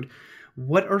episode,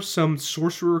 what are some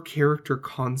sorcerer character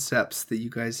concepts that you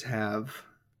guys have?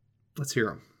 Let's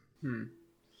hear them.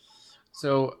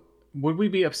 So, would we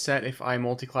be upset if I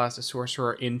multiclassed a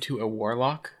sorcerer into a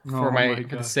warlock for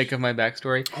the sake of my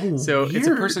backstory? Oh, so weird. It's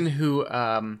a person who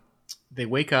they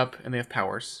wake up and they have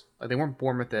powers. Like, they weren't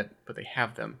born with it, but they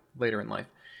have them later in life.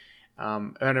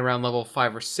 And around level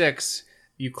 5 or 6,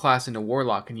 you class into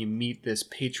warlock and you meet this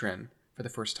patron for the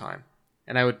first time.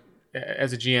 And I would,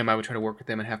 as a GM, I would try to work with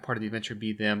them and have part of the adventure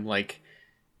be them like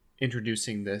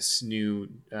introducing this new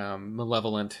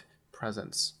malevolent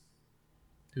presence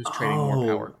who's trading more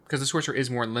power, because the sorcerer is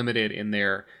more limited in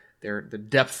the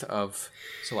depth of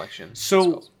selection.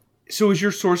 So is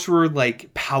your sorcerer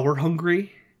like power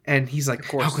hungry? And he's like,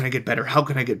 how can I get better? How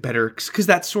can I get better? Because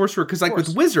that sorcerer, because like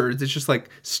with wizards, it's just like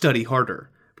study harder.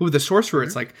 But with the sorcerer,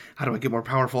 it's like, how do I get more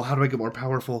powerful? How do I get more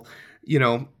powerful?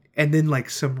 And then like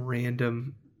some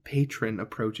random patron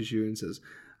approaches you and says,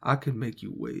 I can make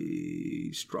you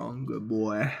way stronger,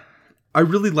 boy. I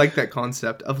really like that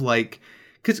concept of like,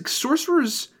 because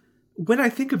sorcerers, when I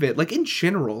think of it, like in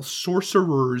general,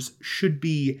 sorcerers should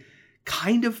be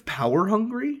kind of power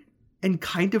hungry and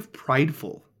kind of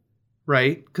prideful,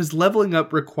 right? Because leveling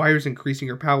up requires increasing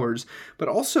your powers, but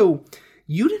also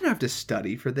you didn't have to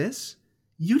study for this.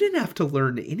 You didn't have to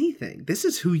learn anything. This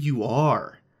is who you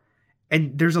are.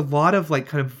 And there's a lot of like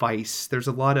kind of vice. There's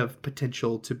a lot of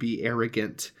potential to be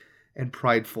arrogant and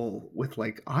prideful with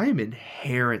like, I'm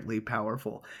inherently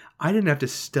powerful. I didn't have to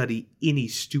study any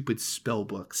stupid spell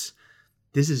books.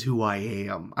 This is who I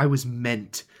am. I was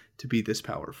meant to be this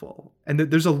powerful. And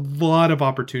there's a lot of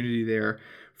opportunity there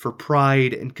for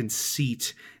pride and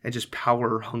conceit and just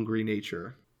power hungry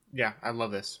nature. Yeah, I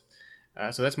love this.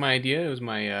 So that's my idea. It was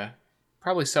my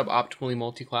probably suboptimally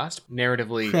multi-classed,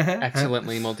 narratively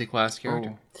excellently multi-classed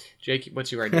character. Jake,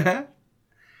 what's your idea?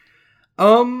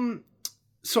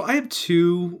 So I have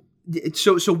two.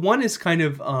 So one is kind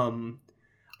of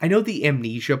I know the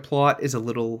amnesia plot is a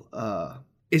little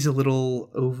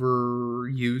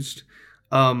overused.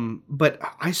 But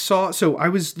I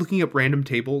was looking up random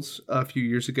tables a few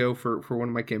years ago for one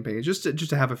of my campaigns, just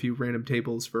to have a few random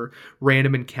tables for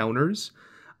random encounters.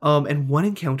 And one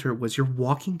encounter was you're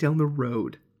walking down the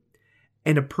road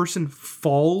and a person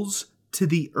falls to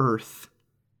the earth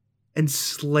and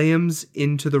slams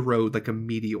into the road like a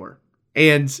meteor.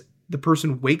 And the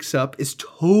person wakes up, is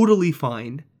totally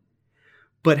fine,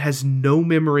 but has no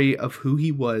memory of who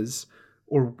he was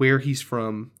or where he's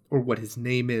from or what his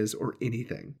name is or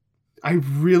anything. I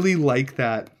really like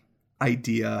that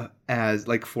idea as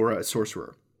like for a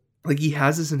sorcerer. Like he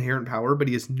has this inherent power, but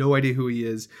he has no idea who he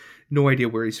is, no idea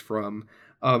where he's from.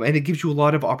 And it gives you a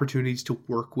lot of opportunities to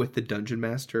work with the dungeon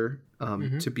master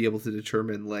to be able to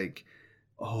determine like,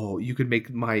 oh, you could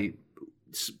make my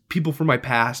people from my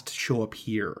past show up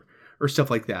here or stuff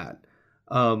like that.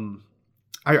 I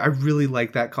really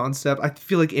like that concept. I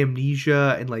feel like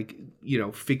amnesia and like,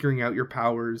 figuring out your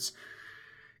powers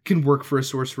can work for a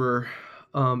sorcerer.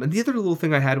 And the other little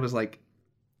thing I had was like,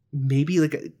 maybe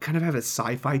like kind of have a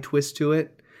sci-fi twist to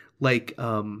it. Like,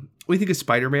 what do you think of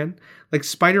Spider-Man? Like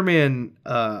Spider-Man,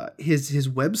 his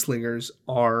web slingers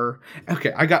are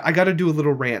okay. I got to do a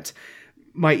little rant.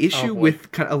 My issue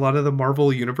with kind of a lot of the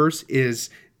Marvel universe is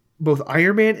both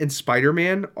Iron Man and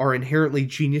Spider-Man are inherently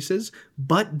geniuses,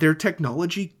 but their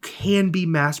technology can be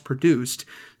mass produced.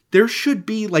 There should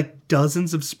be like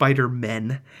dozens of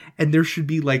Spider-Men, and there should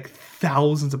be like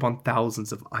thousands upon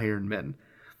thousands of Iron Men.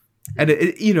 And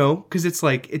because it's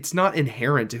like it's not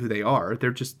inherent to who they are.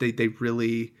 They're just they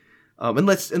really,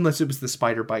 unless it was the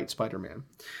spider bite Spider-Man.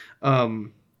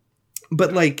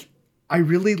 But like I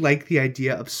really like the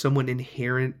idea of someone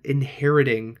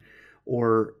inheriting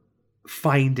or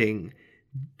finding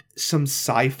some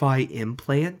sci-fi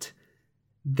implant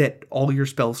that all your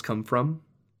spells come from,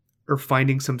 or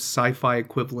finding some sci-fi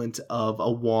equivalent of a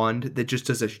wand that just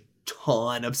does a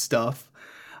ton of stuff.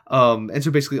 And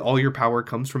so basically all your power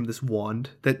comes from this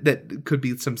wand that could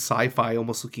be some sci-fi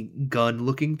almost looking gun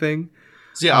looking thing.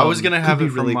 So yeah, I was going to have it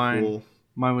for really mine. Cool.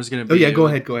 Mine was going to be... Oh yeah, go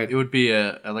ahead. It would be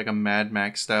a Mad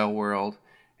Max style world.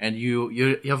 And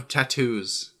you have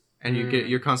tattoos. And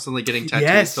you're constantly getting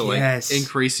tattoos to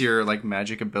increase your like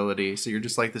magic ability. So you're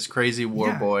just like this crazy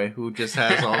war boy who just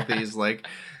has all these like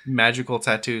magical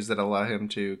tattoos that allow him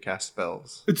to cast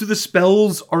spells. So the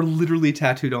spells are literally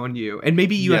tattooed on you, and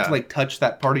maybe you have to like touch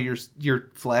that part of your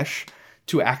flesh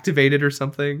to activate it or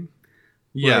something.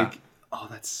 Yeah. Like, oh,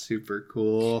 that's super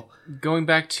cool. Going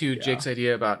back to Jake's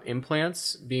idea about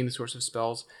implants being the source of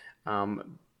spells,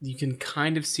 you can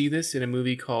kind of see this in a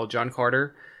movie called John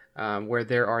Carter. Where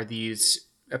there are these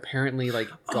apparently like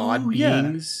god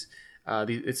beings.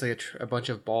 It's like a bunch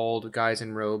of bald guys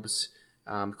in robes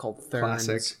called Therns.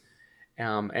 Classic.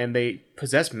 And they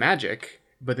possess magic,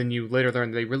 but then you later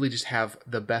learn they really just have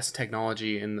the best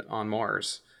technology on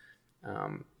Mars.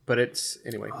 But it's,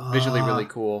 anyway, visually really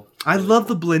cool. I love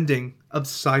the blending of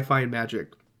sci-fi and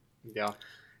magic. Yeah.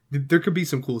 There could be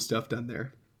some cool stuff done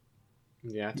there.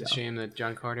 Yeah, it's a shame that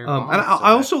John Carter... and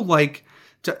I also like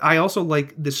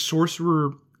the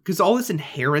sorcerer, because all this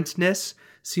inherentness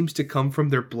seems to come from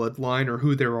their bloodline or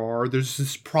who they are. There's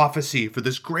this prophecy for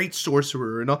this great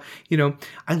sorcerer and all.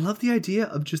 I love the idea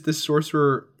of just this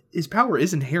sorcerer. His power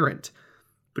is inherent,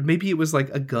 but maybe it was like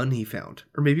a gun he found,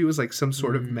 or maybe it was like some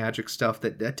sort of magic stuff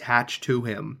that attached to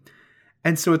him.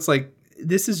 And so it's like,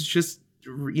 this is just,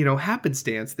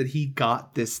 happenstance that he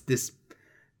got this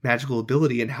magical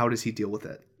ability, and how does he deal with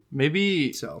it?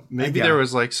 Maybe there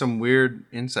was like some weird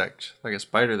insect, like a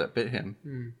spider, that bit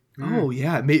him. Oh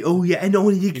yeah, and he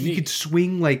could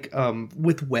swing like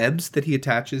with webs that he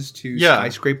attaches to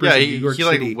skyscrapers. Yeah, in New York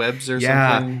City. like webs or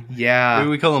something. Yeah, maybe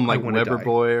we call him like Weber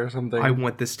Boy or something. I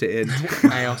want this to end.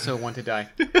 I also want to die.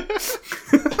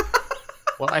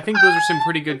 Well, I think those are some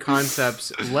pretty good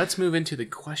concepts. Let's move into the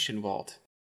question vault.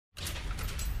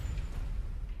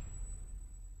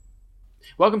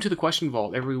 Welcome to the Question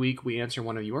Vault. Every week we answer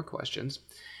one of your questions.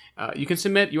 You can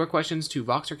submit your questions to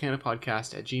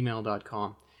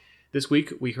voxarcanapodcast@gmail.com. This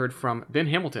week we heard from Ben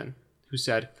Hamilton, who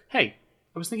said, "Hey,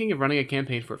 I was thinking of running a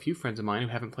campaign for a few friends of mine who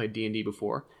haven't played D&D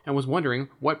before, and was wondering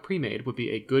what pre-made would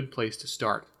be a good place to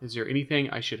start. Is there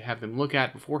anything I should have them look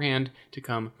at beforehand to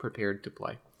come prepared to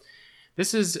play?"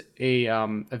 This is a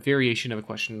variation of a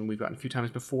question we've gotten a few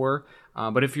times before,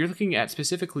 but if you're looking at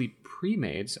specifically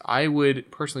pre-mades, I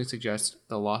would personally suggest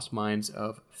The Lost Mines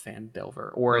of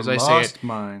Phandelver, or as I say it,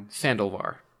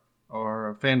 Phandelvar.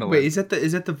 Or Phandelver. Wait, is that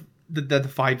the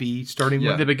 5e starting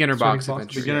with the beginner box box?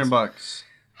 eventually? Beginner box.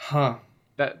 Huh.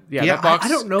 that box I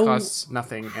don't know. costs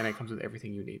nothing, and it comes with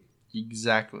everything you need.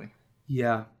 Exactly.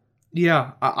 Yeah.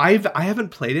 I haven't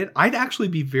played it. I'd actually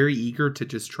be very eager to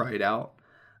just try it out.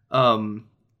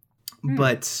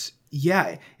 But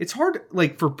yeah, it's hard.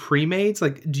 Like for pre-mades,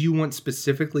 like, do you want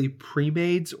specifically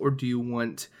pre-mades, or do you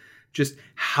want just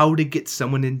how to get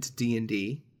someone into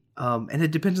D&D? And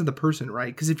it depends on the person,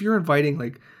 right? Because if you're inviting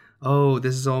like, oh,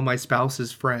 this is all my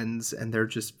spouse's friends, and they're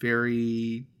just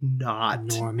very not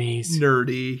Normies.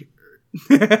 nerdy.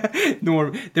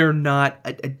 They're not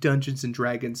a Dungeons and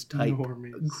Dragons type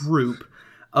group.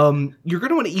 You're going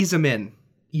to want to ease them in.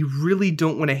 You really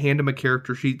don't want to hand them a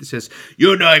character sheet that says,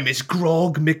 your name is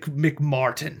Grog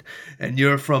McMartin, and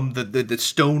you're from the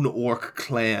Stone Orc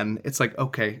clan. It's like,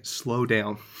 okay, slow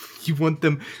down. You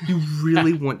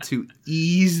really want to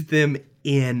ease them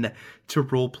in to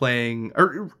role-playing,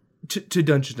 or to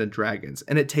Dungeons and Dragons,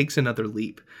 and it takes another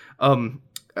leap.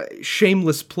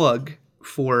 Shameless plug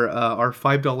for our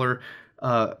 $5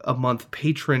 a month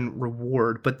patron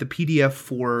reward, but the PDF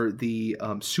for the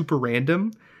super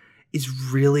random is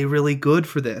really, really good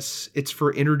for this. It's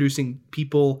for introducing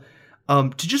people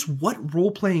to just what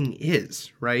role-playing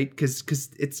is, right? Because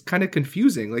it's kind of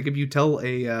confusing. Like if you tell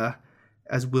a,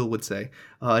 as Will would say,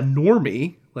 a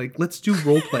normie, like, let's do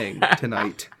role-playing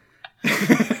tonight.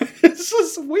 It's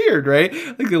just weird, right?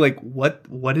 Like they're like,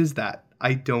 what is that?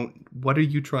 What are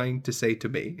you trying to say to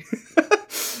me?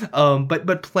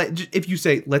 But if you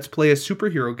say, let's play a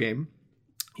superhero game,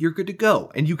 you're good to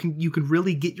go. And you can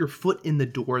really get your foot in the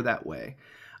door that way.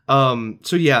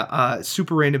 So yeah,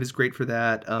 super random is great for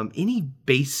that. Any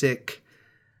basic,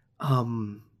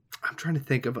 I'm trying to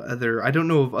think of I don't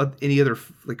know of any other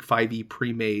like 5e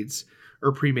pre-mades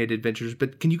or pre-made adventures,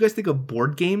 but can you guys think of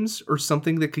board games or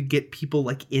something that could get people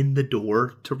like in the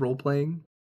door to role playing?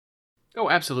 Oh,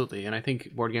 absolutely. And I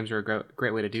think board games are a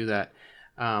great way to do that.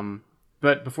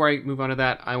 But before I move on to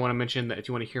that, I want to mention that if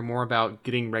you want to hear more about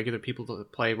getting regular people to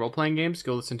play role-playing games,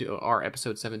 go listen to our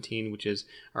episode 17, which is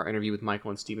our interview with Michael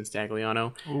and Steven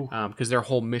Stagliano, because their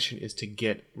whole mission is to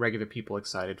get regular people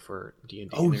excited for D&D.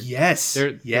 Oh, yes.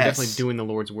 They're definitely doing the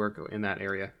Lord's work in that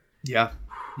area. Yeah.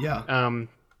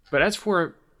 But as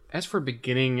for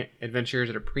beginning adventures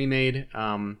that are pre-made,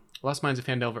 Lost Mines of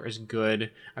Phandelver is good.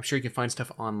 I'm sure you can find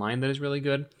stuff online that is really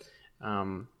good.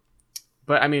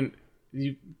 But I mean,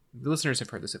 the listeners have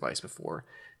heard this advice before.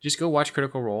 Just go watch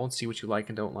Critical Role and see what you like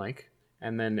and don't like,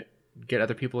 and then get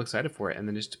other people excited for it, and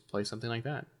then just play something like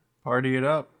that. Party it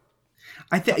up.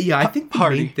 I think the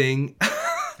main thing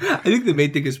I think the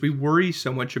main thing is we worry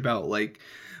so much about like,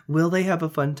 will they have a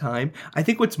fun time? I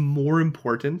think what's more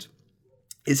important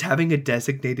is having a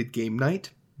designated game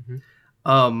night.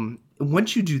 Mm-hmm.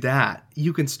 Once you do that,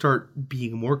 you can start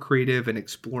being more creative and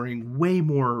exploring way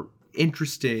more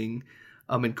interesting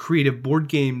and creative board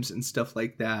games and stuff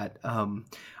like that.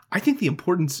 I think the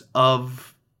importance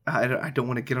of, I don't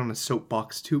want to get on a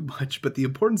soapbox too much, but the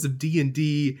importance of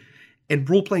D&D and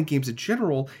role-playing games in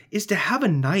general is to have a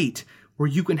night where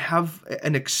you can have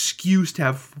an excuse to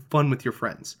have fun with your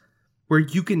friends. Where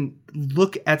you can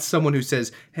look at someone who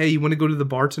says, hey, you want to go to the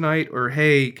bar tonight? Or,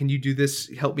 hey, can you do this?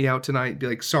 Help me out tonight. Be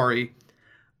like, sorry,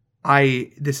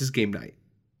 this is game night.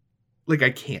 Like,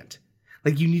 I can't.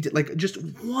 Like, you need to, like, just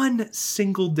one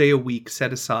single day a week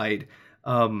set aside.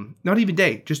 Not even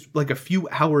day, just like a few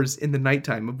hours in the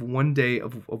nighttime of one day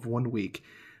of 1 week.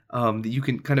 That you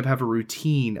can kind of have a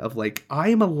routine of like, I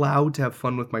am allowed to have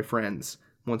fun with my friends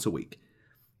once a week.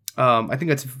 I think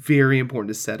that's very important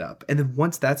to set up. And then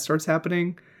once that starts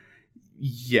happening,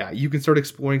 yeah, you can start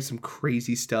exploring some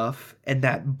crazy stuff. And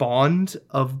that bond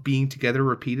of being together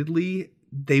repeatedly,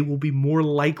 they will be more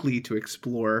likely to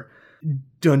explore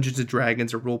Dungeons and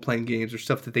Dragons or role-playing games or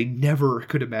stuff that they never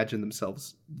could imagine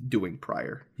themselves doing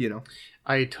prior, you know?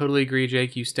 I totally agree,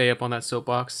 Jake. You stay up on that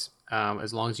soapbox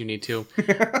as long as you need to.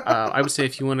 I would say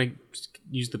if you want to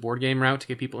use the board game route to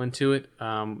get people into it,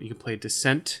 you can play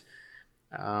Descent.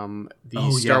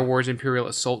 Star Wars Imperial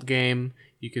Assault game.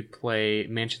 You could play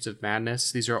Mansions of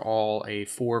Madness. These are all a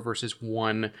 4 versus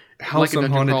 1 House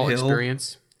on Haunted Hill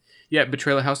experience. Yeah,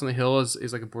 Betrayal at House on the Hill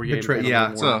is like a board game.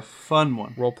 It's a fun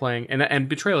one. Role playing, and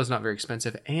Betrayal is not very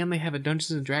expensive, and they have a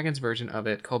Dungeons and Dragons version of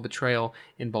it called Betrayal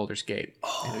in Baldur's Gate.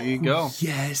 Oh, there you go.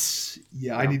 Yes,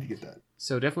 yeah, I need to get that.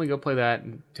 So definitely go play that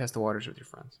and test the waters with your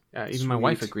friends. Even my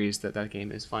wife agrees that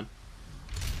game is fun.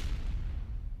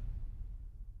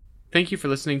 Thank you for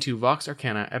listening to Vox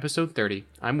Arcana, episode 30.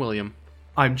 I'm William.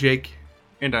 I'm Jake.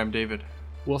 And I'm David.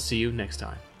 We'll see you next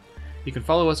time. You can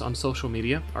follow us on social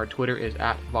media. Our Twitter is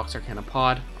 @VoxArcanaPod.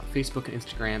 Our Facebook and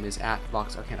Instagram is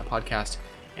 @VoxArcanaPodcast.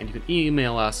 And you can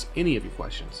email us any of your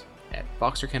questions at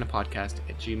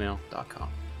voxarcanapodcast@gmail.com.